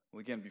 Well,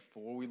 again,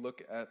 before we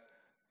look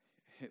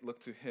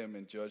to him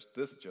and judge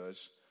this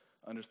judge,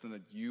 understand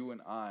that you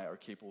and I are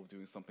capable of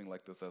doing something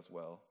like this as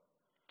well.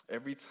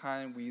 Every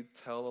time we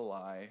tell a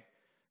lie,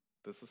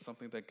 this is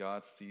something that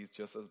God sees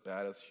just as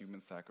bad as human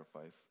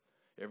sacrifice.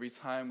 Every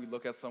time we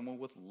look at someone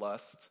with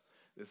lust,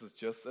 this is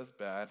just as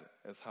bad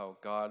as how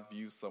God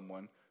views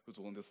someone who's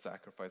willing to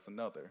sacrifice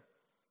another.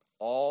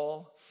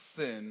 All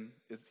sin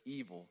is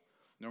evil.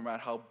 No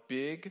matter how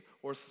big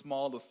or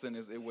small the sin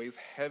is, it weighs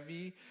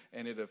heavy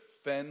and it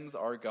offends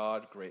our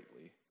God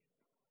greatly.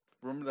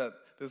 Remember that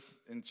this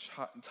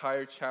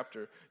entire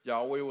chapter,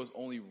 Yahweh was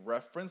only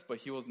referenced, but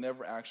he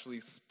never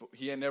actually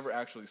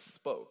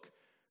spoke.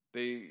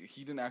 He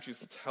didn't actually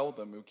tell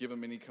them or give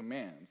them any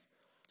commands.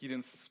 He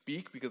didn't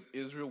speak because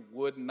Israel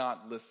would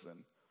not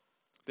listen.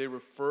 They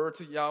referred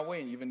to Yahweh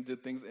and even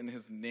did things in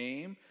his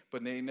name,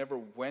 but they never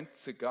went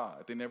to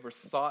God. They never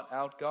sought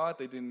out God.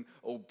 They didn't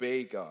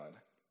obey God.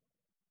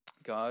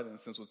 God, in a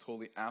sense, was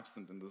totally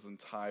absent in this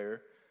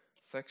entire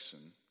section.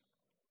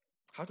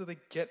 How did they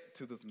get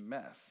to this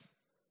mess?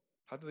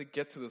 How did they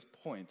get to this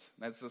point?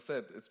 And as I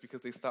said, it's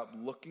because they stopped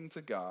looking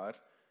to God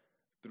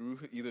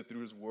either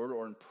through his word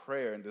or in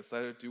prayer and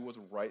decided to do what's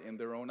right in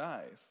their own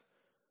eyes.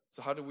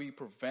 So how do we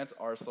prevent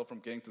ourselves from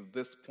getting to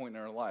this point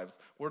in our lives?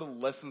 What are the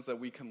lessons that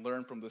we can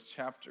learn from this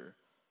chapter?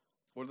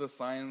 What are the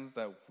signs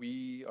that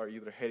we are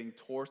either heading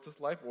towards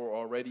this life or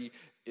already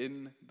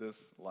in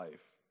this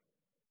life?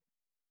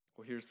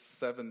 Well, here's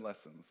 7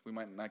 lessons. We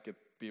might not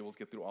be able to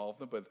get through all of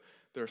them, but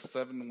there are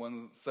 7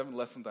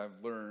 lessons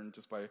I've learned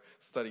just by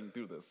studying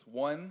through this.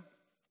 1,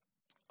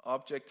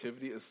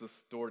 objectivity is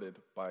distorted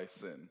by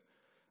sin.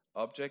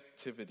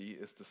 Objectivity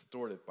is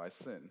distorted by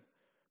sin.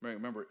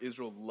 Remember,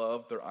 Israel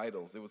loved their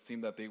idols. It would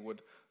seem that they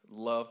would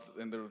love,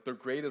 and their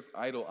greatest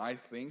idol, I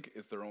think,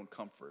 is their own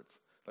comforts.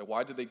 Like,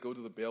 why did they go to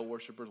the Baal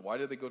worshipers? Why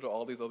did they go to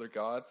all these other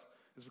gods?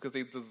 It's because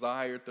they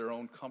desired their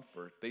own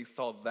comfort. They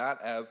saw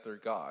that as their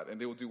God, and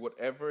they will do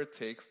whatever it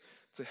takes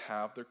to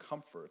have their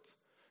comfort.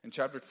 In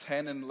chapter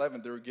 10 and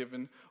 11, they were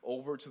given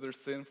over to their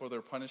sin for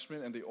their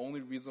punishment, and the only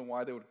reason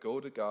why they would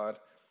go to God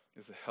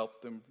is to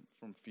help them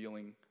from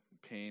feeling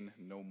pain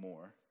no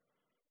more.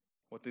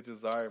 What they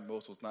desired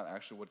most was not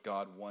actually what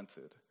God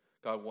wanted.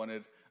 God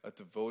wanted a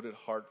devoted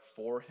heart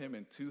for him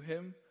and to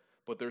him,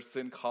 but their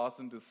sin caused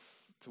them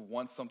to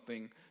want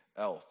something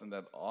else, and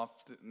that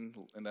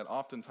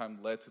oftentimes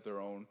led to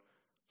their own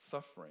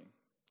suffering.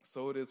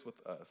 So it is with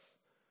us.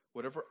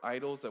 Whatever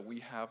idols that we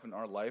have in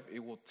our life,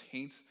 it will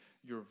taint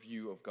your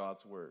view of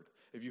God's word.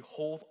 If you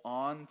hold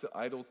on to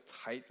idols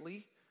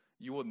tightly,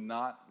 you will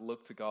not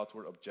look to God's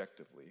word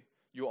objectively.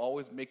 You'll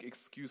always make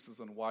excuses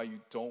on why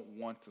you don't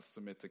want to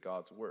submit to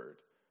God's word.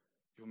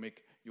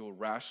 You'll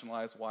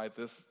rationalize why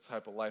this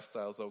type of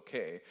lifestyle is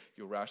okay.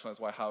 You'll rationalize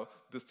how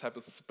this type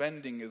of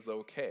spending is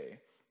okay.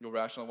 You'll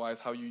rationalize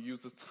how you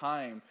use this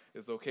time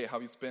is okay. How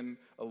you spend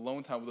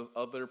alone time with this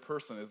other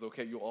person is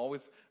okay. You'll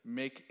always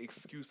make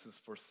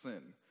excuses for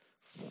sin.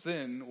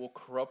 Sin will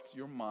corrupt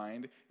your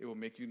mind. It will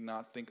make you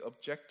not think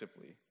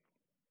objectively.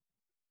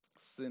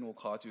 Sin will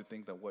cause you to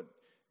think that what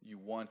you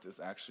want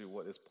is actually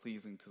what is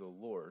pleasing to the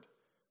Lord.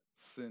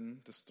 Sin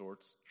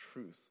distorts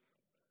truth.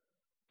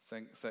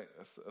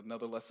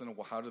 Another lesson of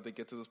how did they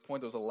get to this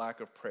point? There was a lack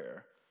of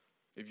prayer.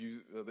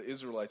 The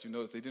Israelites, you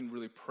notice, they didn't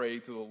really pray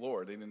to the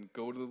Lord. They didn't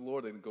go to the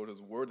Lord. They didn't go to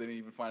his word. They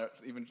didn't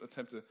even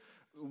attempt to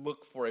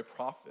look for a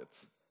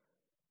prophet.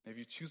 If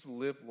you choose to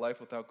live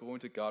life without going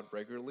to God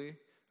regularly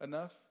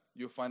enough,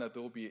 you'll find that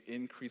there will be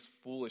increased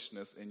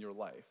foolishness in your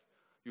life.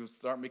 You'll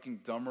start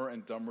making dumber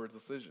and dumber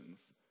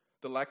decisions.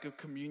 The lack of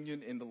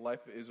communion in the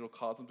life of Israel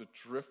caused them to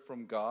drift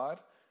from God,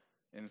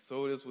 and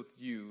so it is with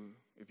you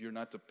if you're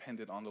not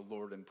dependent on the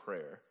Lord in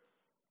prayer.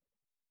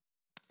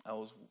 I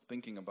was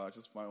thinking about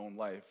just my own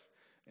life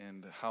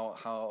and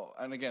how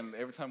and again,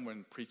 every time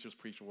when preachers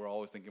preach, we're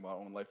always thinking about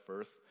our own life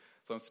first.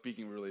 So I'm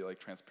speaking really like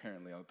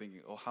transparently. I'm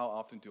thinking, how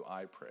often do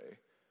I pray?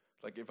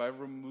 Like if I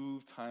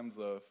remove times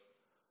of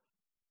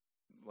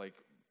like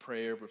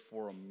prayer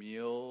before a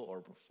meal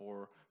or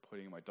before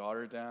putting my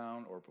daughter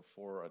down or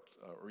before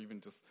or even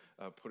just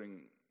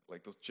putting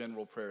like those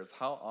general prayers,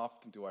 how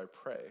often do I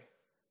pray?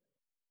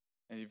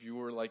 And if you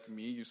were like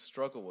me, you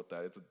struggle with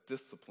that. It's a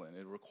discipline.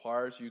 It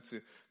requires you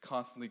to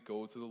constantly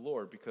go to the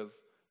Lord,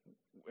 because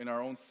in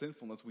our own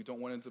sinfulness, we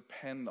don't want to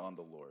depend on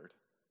the Lord.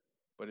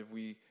 But if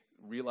we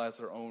realize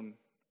our own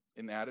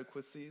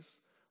inadequacies,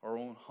 our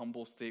own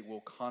humble state, we'll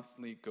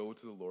constantly go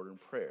to the Lord in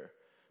prayer.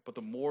 But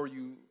the more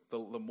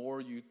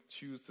you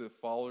choose to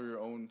follow your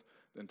own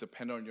and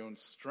depend on your own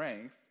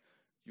strength,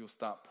 you'll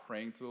stop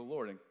praying to the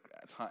Lord,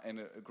 and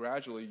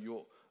gradually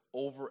you'll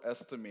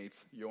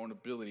overestimate your own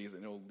abilities,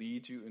 and it will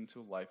lead you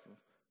into a life of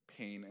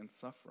pain and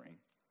suffering.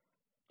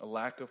 A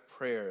lack of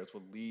prayer is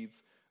what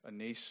leads a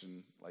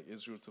nation like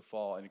Israel to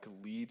fall, and it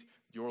could lead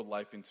your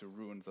life into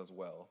ruins as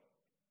well.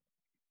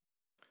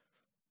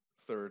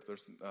 Third,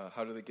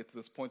 how do they get to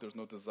this point? There's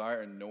no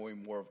desire in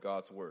knowing more of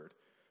God's word.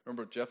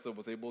 Remember, Jephthah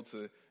was able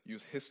to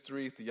use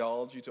history,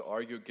 theology to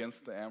argue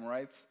against the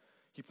Amorites.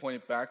 He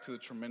pointed back to the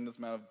tremendous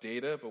amount of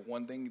data, but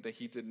one thing that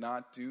he did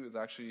not do is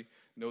actually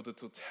know the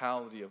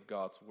totality of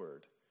God's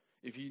word.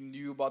 If he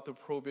knew about the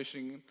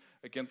prohibition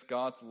against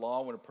God's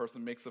law when a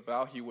person makes a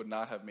vow, he would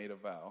not have made a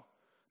vow.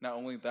 Not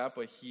only that,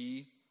 but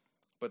he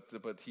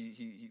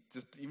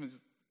just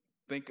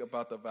think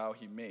about the vow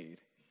he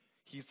made.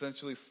 He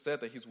essentially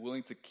said that he's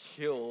willing to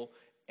kill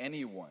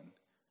anyone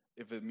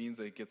if it means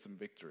that it gets him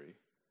victory.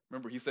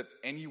 Remember, he said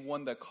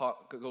anyone that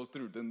goes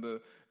through.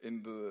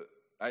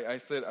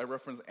 I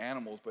referenced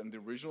animals, but in the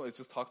original, it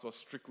just talks about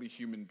strictly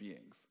human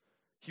beings.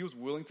 He was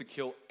willing to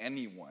kill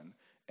anyone,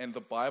 and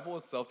the Bible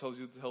itself tells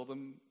you to tell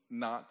them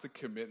not to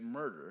commit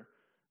murder.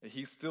 And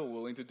he's still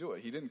willing to do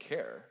it. He didn't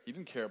care. He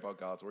didn't care about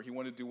God's word. He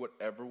wanted to do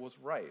whatever was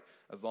right,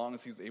 as long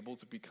as he was able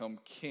to become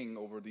king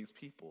over these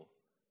people.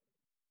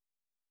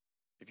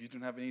 If you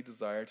don't have any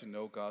desire to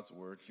know God's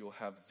word, you'll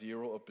have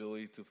zero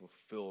ability to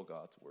fulfill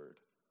God's word.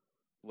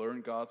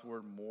 Learn God's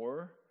word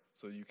more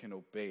so you can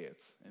obey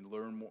it, and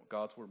learn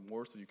God's word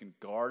more so you can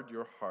guard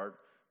your heart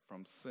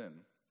from sin.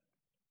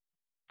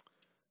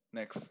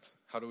 Next,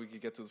 how do we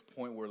get to this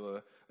point where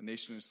the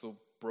nation is so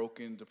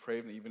broken,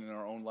 depraved, and even in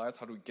our own lives?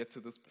 How do we get to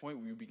this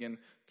point? We begin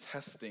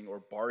testing or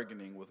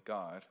bargaining with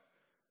God.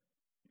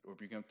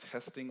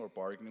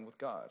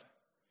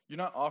 You're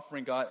not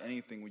offering God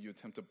anything when you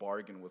attempt to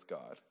bargain with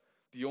God.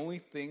 The only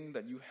thing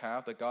that you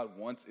have that God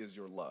wants is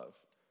your love.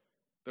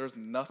 There's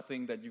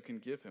nothing that you can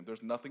give him.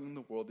 There's nothing in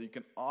the world that you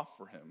can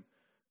offer him.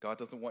 God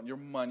doesn't want your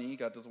money.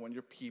 God doesn't want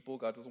your people.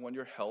 God doesn't want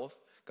your health.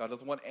 God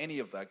doesn't want any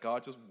of that.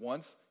 God just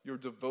wants your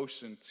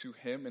devotion to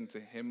him and to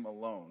him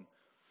alone.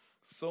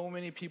 So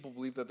many people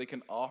believe that they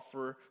can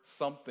offer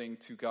something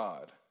to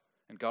God,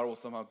 and God will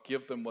somehow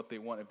give them what they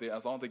want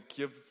as long as they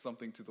give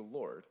something to the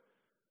Lord.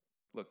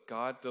 Look,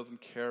 God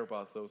doesn't care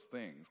about those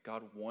things.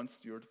 God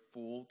wants your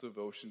full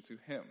devotion to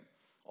him.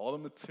 All the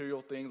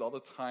material things, all the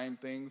time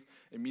things,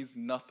 it means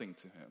nothing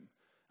to him.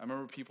 I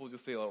remember people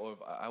just say,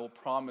 I will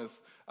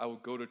promise I will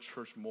go to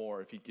church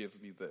more if he gives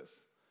me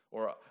this.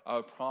 Or I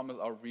will promise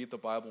I'll read the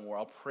Bible more,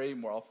 I'll pray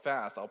more, I'll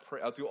fast,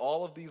 I'll do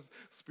all of these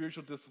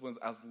spiritual disciplines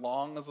as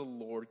long as the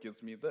Lord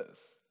gives me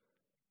this.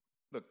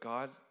 Look,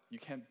 God, you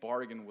can't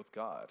bargain with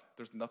God.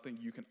 There's nothing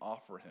you can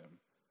offer him.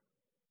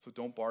 So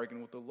don't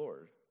bargain with the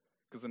Lord.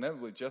 Because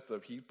inevitably, Jephthah,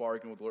 he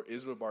bargained with the Lord,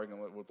 Israel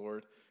bargained with the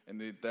Lord, and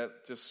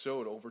that just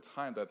showed over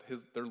time that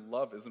their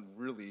love isn't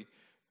really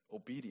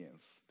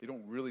obedience. They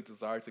don't really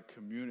desire to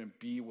commune and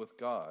be with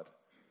God.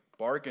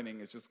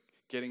 Bargaining is just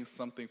getting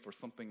something for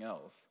something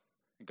else.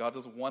 And God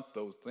doesn't want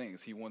those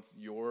things. He wants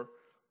your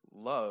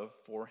love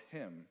for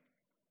him.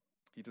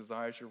 He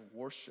desires your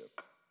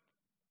worship.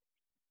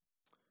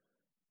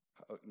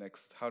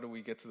 Next, how do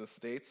we get to the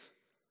state?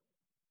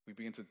 We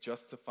begin to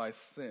justify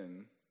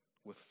sin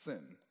with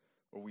sin.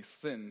 Or we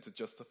sin to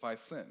justify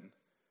sin.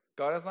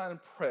 God is not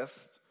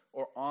impressed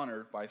or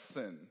honored by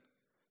sin.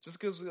 Just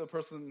because a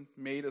person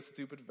made a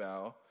stupid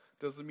vow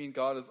doesn't mean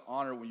God is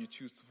honored when you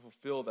choose to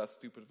fulfill that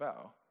stupid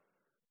vow.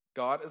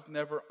 God is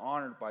never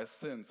honored by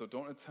sin, so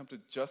don't attempt to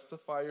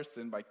justify your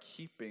sin by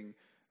keeping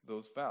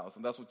those vows.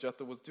 And that's what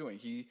Jephthah was doing.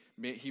 He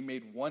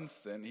made one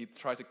sin. He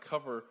tried to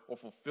cover or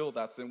fulfill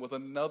that sin with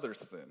another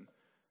sin.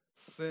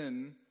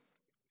 Sin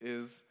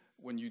is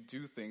when you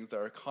do things that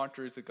are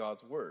contrary to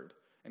God's word.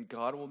 And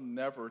God will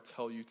never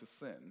tell you to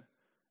sin.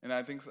 And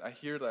I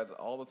hear that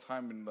all the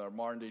time in the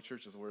modern day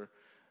churches where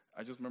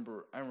I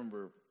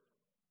remember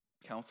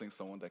counseling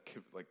someone that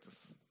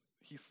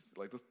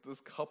this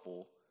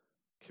couple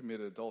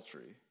committed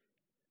adultery.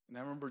 And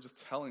I remember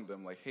just telling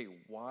them, hey,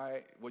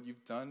 what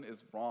you've done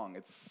is wrong.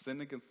 It's a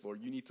sin against the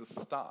Lord. You need to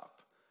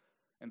stop.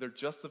 And their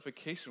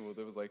justification with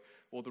it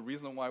was the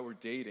reason why we're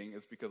dating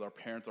is because our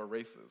parents are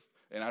racist.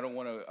 And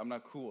I'm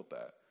not cool with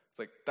that.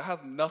 It's that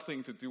has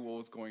nothing to do with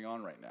what's going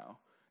on right now.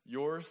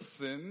 Your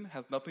sin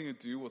has nothing to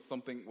do with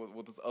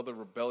with this other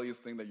rebellious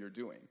thing that you're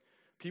doing.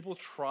 People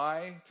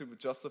try to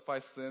justify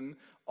sin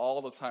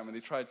all the time, and they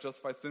try to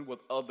justify sin with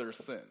other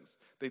sins.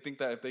 They think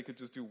that if they could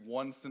just do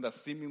one sin that's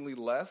seemingly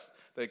less,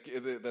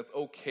 that's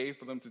okay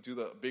for them to do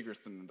the bigger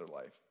sin in their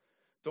life.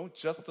 Don't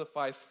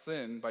justify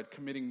sin by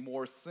committing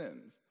more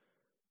sins.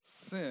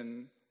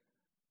 Sin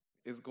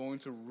is going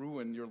to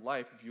ruin your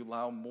life if you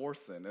allow more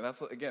sin. And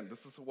that's, again,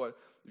 this is what,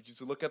 if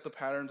you look at the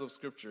patterns of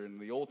Scripture in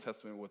the Old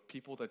Testament with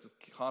people that just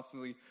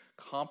constantly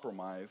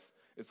compromise,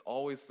 it's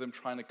always them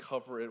trying to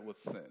cover it with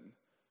sin.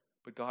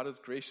 But God is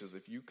gracious.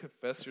 If you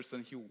confess your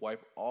sin, He will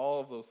wipe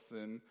all of those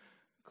sin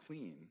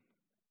clean.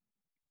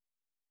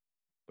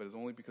 But it's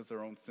only because of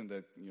our own sin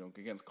that,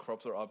 again,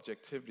 corrupts our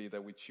objectivity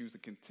that we choose to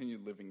continue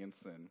living in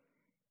sin.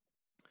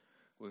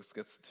 Which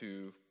gets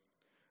to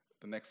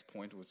the next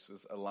point, which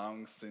is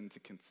allowing sin to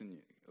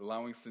continue.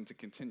 Allowing sin to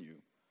continue.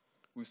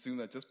 We assume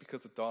that just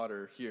because the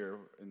daughter here,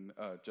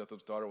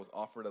 Jethro's daughter, was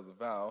offered as a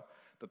vow,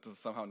 that this is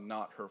somehow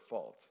not her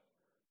fault.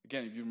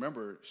 Again, if you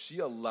remember, she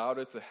allowed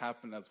it to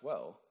happen as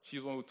well. She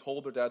was the one who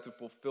told her dad to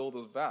fulfill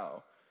this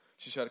vow.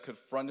 She had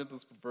confronted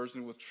this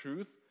perversion with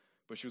truth,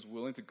 but she was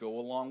willing to go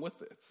along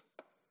with it.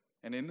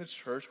 And in the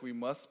church, we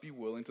must be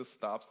willing to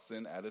stop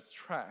sin at its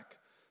track.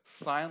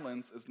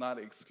 Silence is not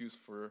an excuse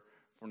for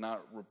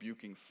not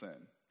rebuking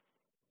sin.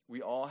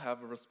 We all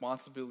have a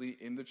responsibility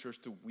in the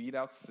church to weed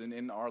out sin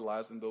in our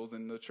lives and those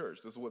in the church.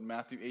 This is what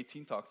Matthew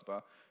 18 talks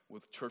about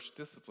with church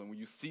discipline. When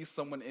you see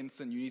someone in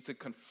sin, you need to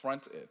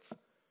confront it.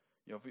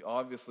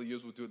 Obviously, you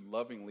will do it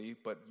lovingly,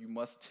 but you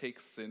must take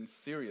sin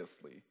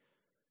seriously.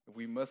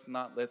 We must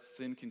not let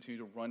sin continue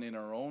to run in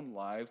our own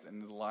lives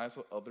and in the lives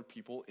of other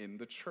people in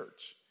the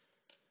church.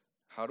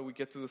 How do we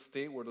get to the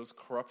state where there's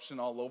corruption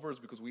all over? Is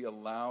because we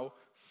allow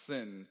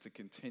sin to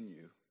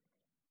continue.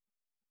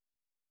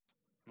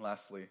 And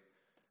lastly,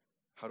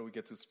 how do we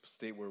get to a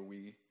state where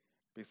we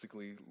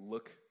basically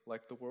look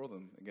like the world?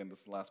 And again, this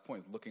is the last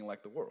point, is looking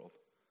like the world.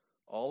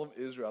 All of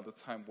Israel at the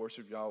time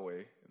worshiped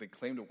Yahweh. They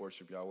claimed to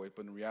worship Yahweh,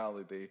 but in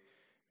reality,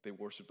 they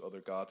worshiped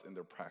other gods in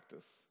their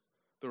practice.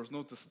 There was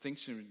no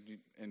distinction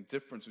and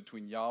difference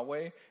between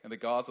Yahweh and the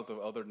gods of the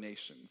other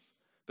nations.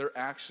 Their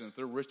actions,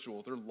 their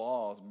rituals, their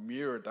laws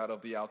mirrored that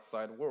of the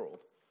outside world.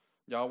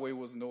 Yahweh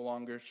was no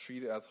longer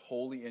treated as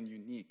holy and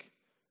unique,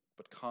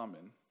 but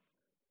common,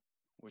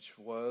 which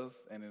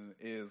was and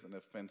is an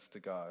offense to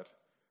God.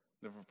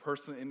 If a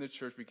person in the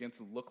church begins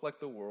to look like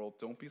the world,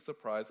 don't be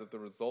surprised if the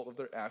result of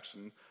their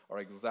actions are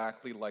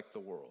exactly like the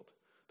world.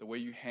 The way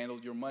you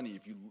handle your money,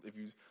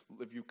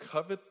 if you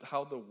covet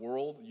how the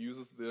world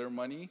uses their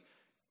money,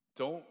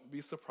 don't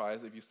be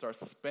surprised if you start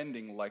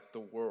spending like the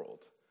world.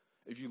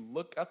 If you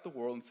look at the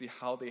world and see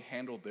how they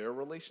handle their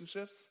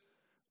relationships,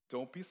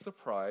 don't be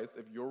surprised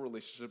if your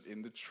relationship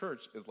in the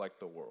church is like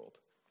the world.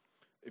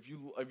 If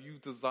you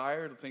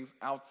desire the things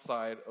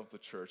outside of the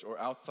church or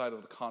outside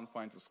of the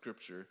confines of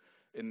Scripture,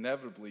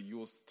 inevitably you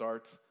will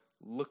start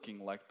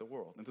looking like the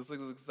world. And this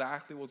is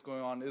exactly what's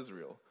going on in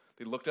Israel.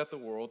 They looked at the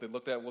world, they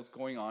looked at what's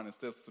going on.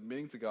 Instead of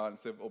submitting to God,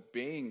 instead of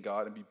obeying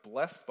God and be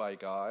blessed by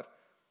God,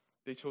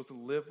 they chose to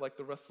live like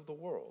the rest of the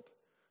world.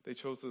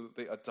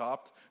 They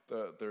adopt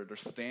their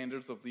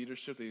standards of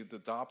leadership. They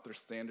adopt their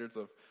standards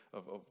of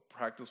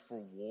practice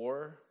for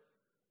war,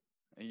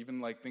 and even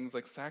like things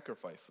like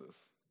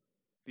sacrifices.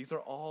 These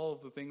are all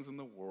of the things in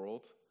the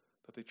world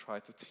that they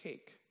tried to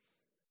take.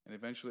 And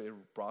eventually it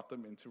brought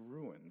them into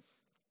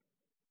ruins.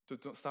 So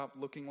don't stop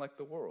looking like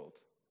the world.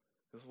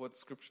 This is what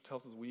Scripture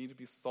tells us. We need to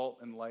be salt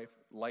and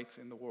light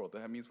in the world.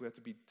 That means we have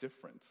to be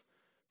different.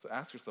 So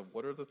ask yourself,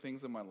 what are the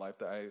things in my life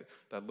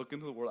that look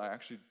into the world I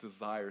actually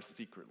desire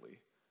secretly?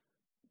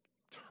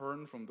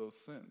 Turn from those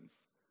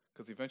sins.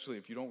 Because eventually,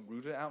 if you don't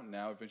root it out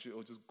now, eventually it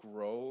will just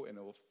grow and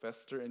it will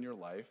fester in your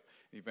life.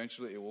 And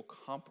eventually,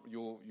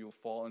 you'll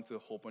fall into a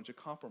whole bunch of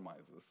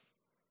compromises.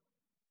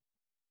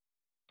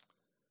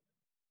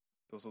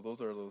 Those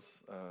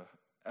are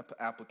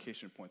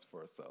application points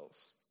for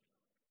ourselves.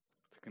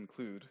 To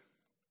conclude,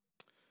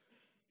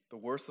 the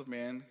worst of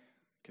man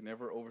can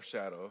never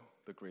overshadow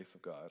the grace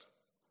of God.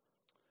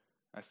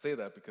 I say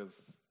that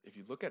because if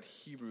you look at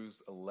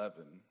Hebrews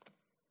 11,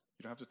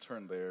 you don't have to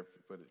turn there,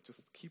 but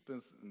just keep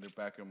this in the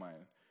back of your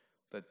mind,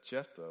 that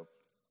Jephthah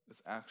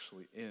is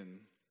actually in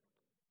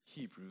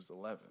Hebrews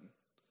 11.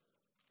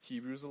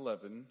 Hebrews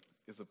 11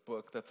 is a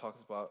book that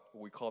talks about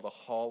what we call the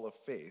Hall of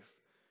Faith.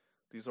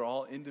 These are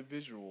all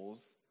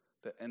individuals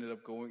that ended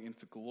up going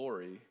into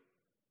glory,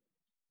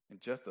 and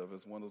Jephthah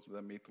is one of those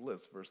that made the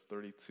list, verse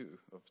 32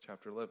 of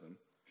chapter 11.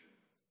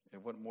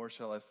 And what more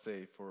shall I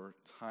say, for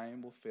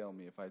time will fail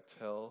me if I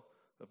tell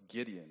of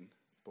Gideon,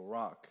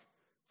 Barak,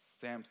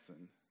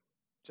 Samson,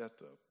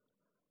 Jephthah,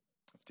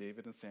 of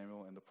David and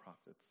Samuel and the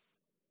prophets.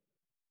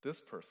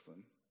 This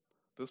person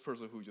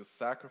who just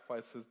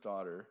sacrificed his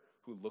daughter,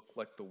 who looked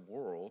like the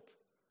world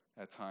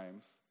at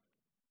times,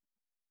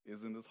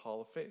 is in this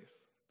hall of faith.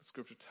 The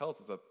Scripture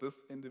tells us that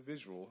this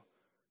individual,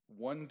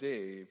 one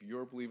day, if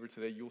you're a believer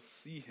today, you'll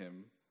see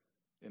him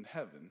in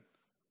heaven.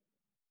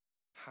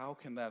 How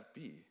can that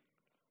be?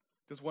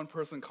 This one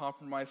person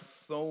compromised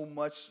so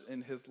much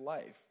in his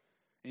life,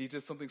 and he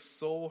did something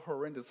so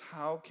horrendous.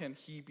 How can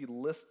he be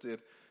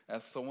listed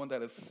as someone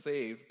that is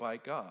saved by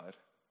God?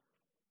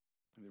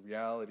 And the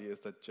reality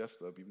is that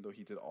Jephthah, even though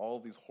he did all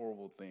these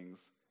horrible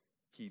things,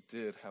 he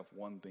did have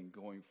one thing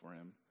going for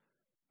him,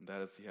 and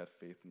that is he had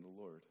faith in the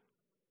Lord.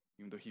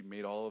 Even though he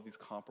made all of these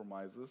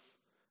compromises,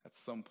 at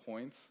some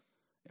point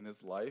in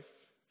his life,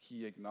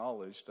 he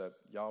acknowledged that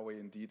Yahweh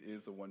indeed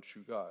is the one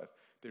true God.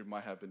 There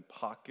might have been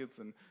pockets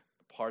and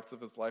parts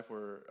of his life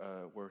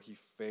where he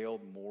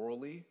failed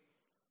morally,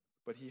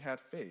 but he had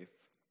faith.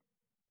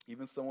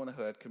 Even someone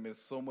who had committed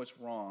so much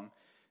wrong,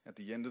 at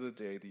the end of the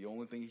day, the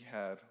only thing he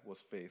had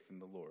was faith in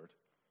the Lord.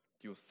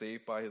 He was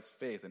saved by his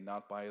faith and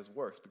not by his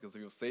works, because if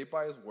he was saved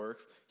by his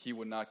works, he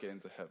would not get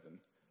into heaven.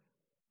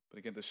 But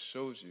again, this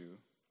shows you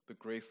the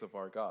grace of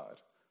our God.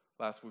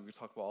 Last week we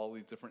talked about all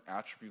these different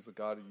attributes of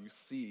God, and you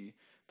see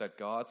that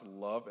God's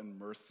love and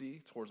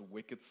mercy towards a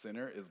wicked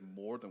sinner is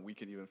more than we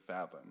can even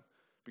fathom.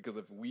 Because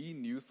if we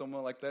knew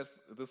someone like this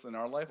in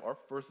our life, our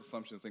first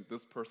assumption is think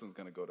this person is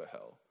going to go to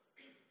hell.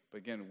 But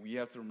again, we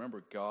have to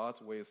remember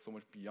God's way is so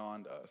much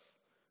beyond us,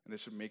 and it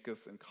should make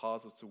us and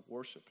cause us to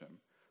worship him.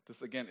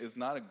 This, again, is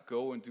not a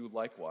go and do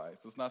likewise.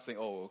 It's not saying,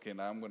 oh, okay,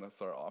 now I'm going to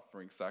start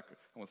offering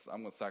I'm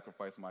going to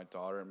sacrifice my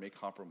daughter and make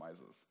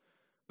compromises.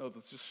 No,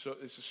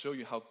 it should show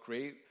you how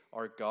great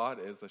our God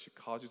is that should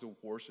cause you to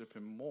worship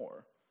him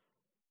more.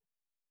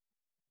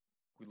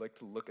 We like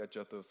to look at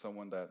Jethro as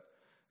someone that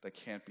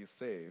can't be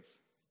saved.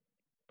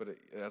 But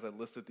as I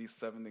listed these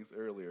 7 things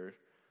earlier,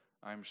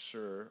 I'm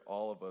sure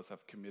all of us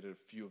have committed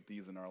a few of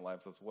these in our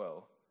lives as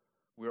well.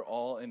 We're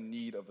all in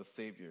need of a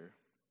Savior.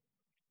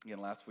 Again,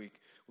 last week,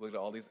 we looked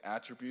at all these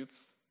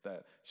attributes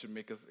that should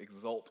make us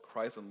exalt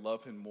Christ and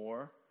love him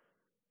more.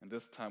 And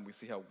this time, we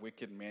see how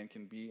wicked man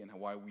can be and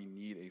why we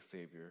need a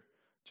Savior.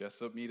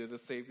 Jethro needed a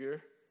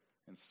Savior,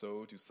 and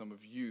so do some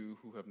of you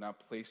who have not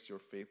placed your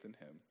faith in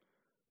him.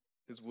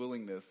 His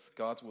willingness,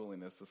 God's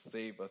willingness to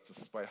save us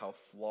despite how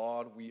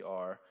flawed we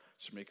are,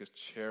 should make us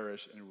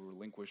cherish and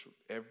relinquish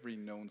every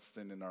known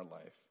sin in our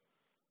life.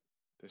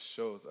 This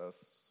shows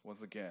us,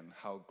 once again,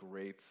 how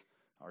great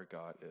our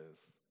God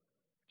is.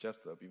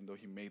 Jephthah, even though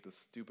he made this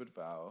stupid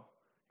vow,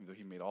 even though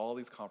he made all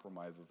these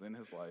compromises in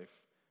his life,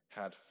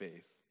 had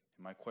faith.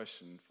 And my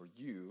question for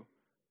you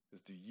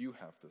is, do you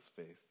have this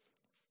faith?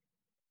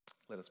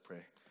 Let us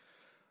pray.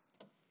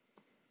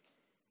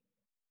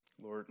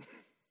 Lord,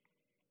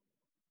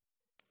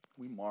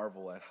 we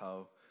marvel at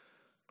how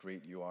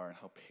great you are and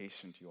how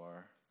patient you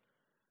are.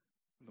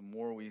 The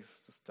more we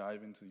just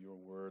dive into your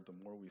word,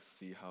 the more we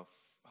see how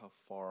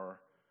far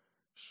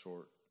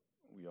short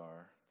we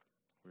are.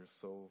 We're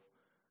so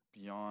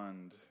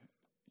beyond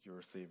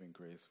your saving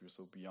grace. We're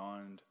so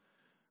beyond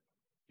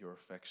your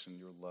affection,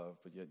 your love,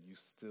 but yet you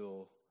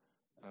still,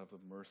 out of the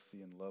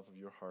mercy and love of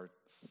your heart,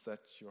 set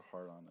your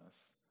heart on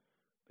us.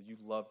 That you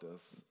loved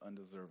us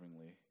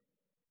undeservingly.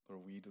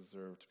 Lord, we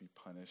deserve to be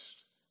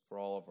punished for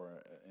all of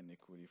our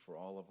iniquity, for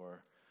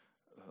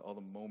all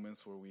the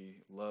moments where we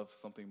love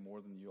something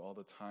more than you, all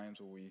the times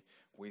where we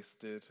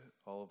wasted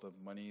all of the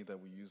money that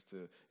we used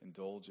to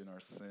indulge in our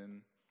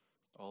sin,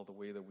 all the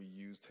way that we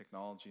use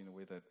technology in a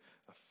way that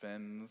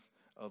offends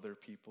other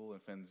people,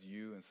 offends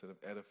you instead of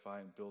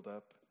edify and build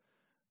up.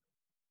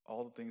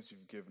 All the things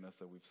you've given us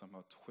that we've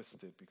somehow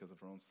twisted because of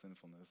our own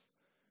sinfulness.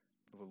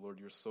 But Lord,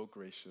 you're so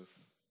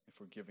gracious in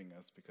forgiving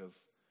us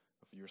because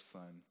of your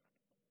Son.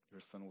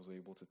 Your Son was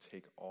able to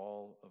take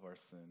all of our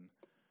sin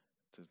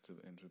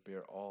and to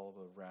bear all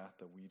the wrath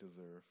that we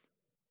deserve.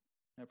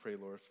 I pray,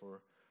 Lord,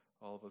 for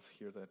all of us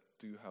here that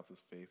do have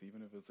this faith,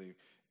 even if it's a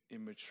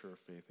immature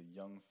faith, a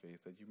young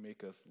faith, that you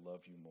make us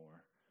love you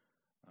more.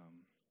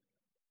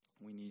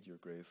 We need your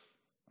grace.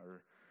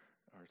 Our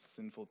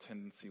sinful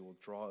tendency will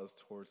draw us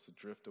towards to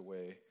drift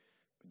away,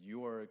 but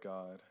you are a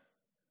God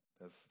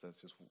that's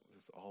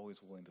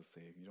always willing to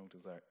save. You don't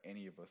desire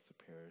any of us to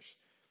perish.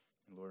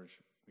 And Lord,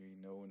 we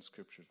know in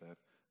Scripture that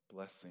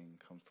blessing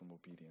comes from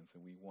obedience,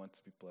 and we want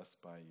to be blessed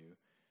by you.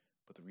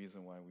 But the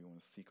reason why we want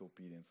to seek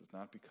obedience is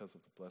not because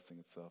of the blessing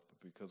itself, but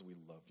because we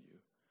love you.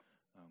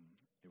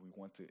 We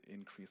want to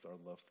increase our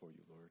love for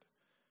you, Lord.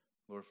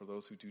 Lord, for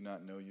those who do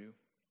not know you,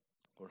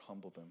 Lord,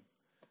 humble them.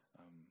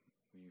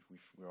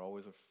 We're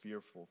always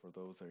fearful for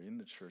those that are in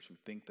the church who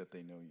think that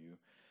they know you,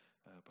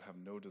 but have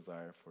no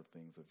desire for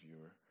things of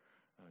your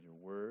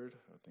word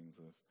or things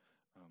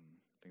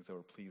that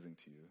were pleasing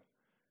to you.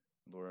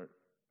 Lord,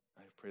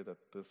 I pray that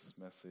this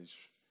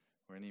message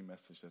or any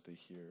message that they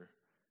hear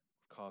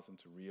cause them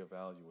to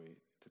reevaluate,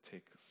 to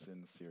take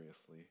sin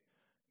seriously,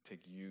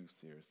 take you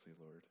seriously,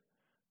 Lord.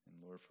 And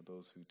Lord, for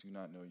those who do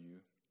not know you,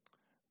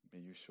 may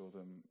you show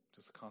them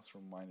just a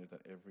constant reminder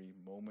that every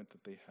moment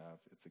that they have,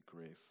 it's a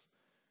grace,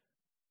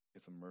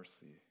 it's a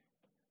mercy,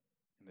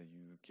 and that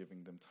you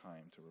giving them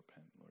time to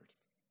repent, Lord.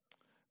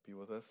 Be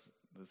with us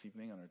this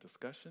evening on our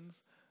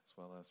discussions, as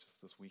well as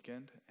just this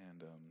weekend,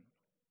 and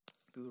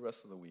through the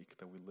rest of the week,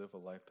 that we live a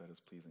life that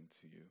is pleasing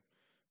to you.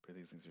 Pray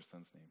these things in your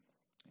Son's name.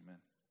 Amen.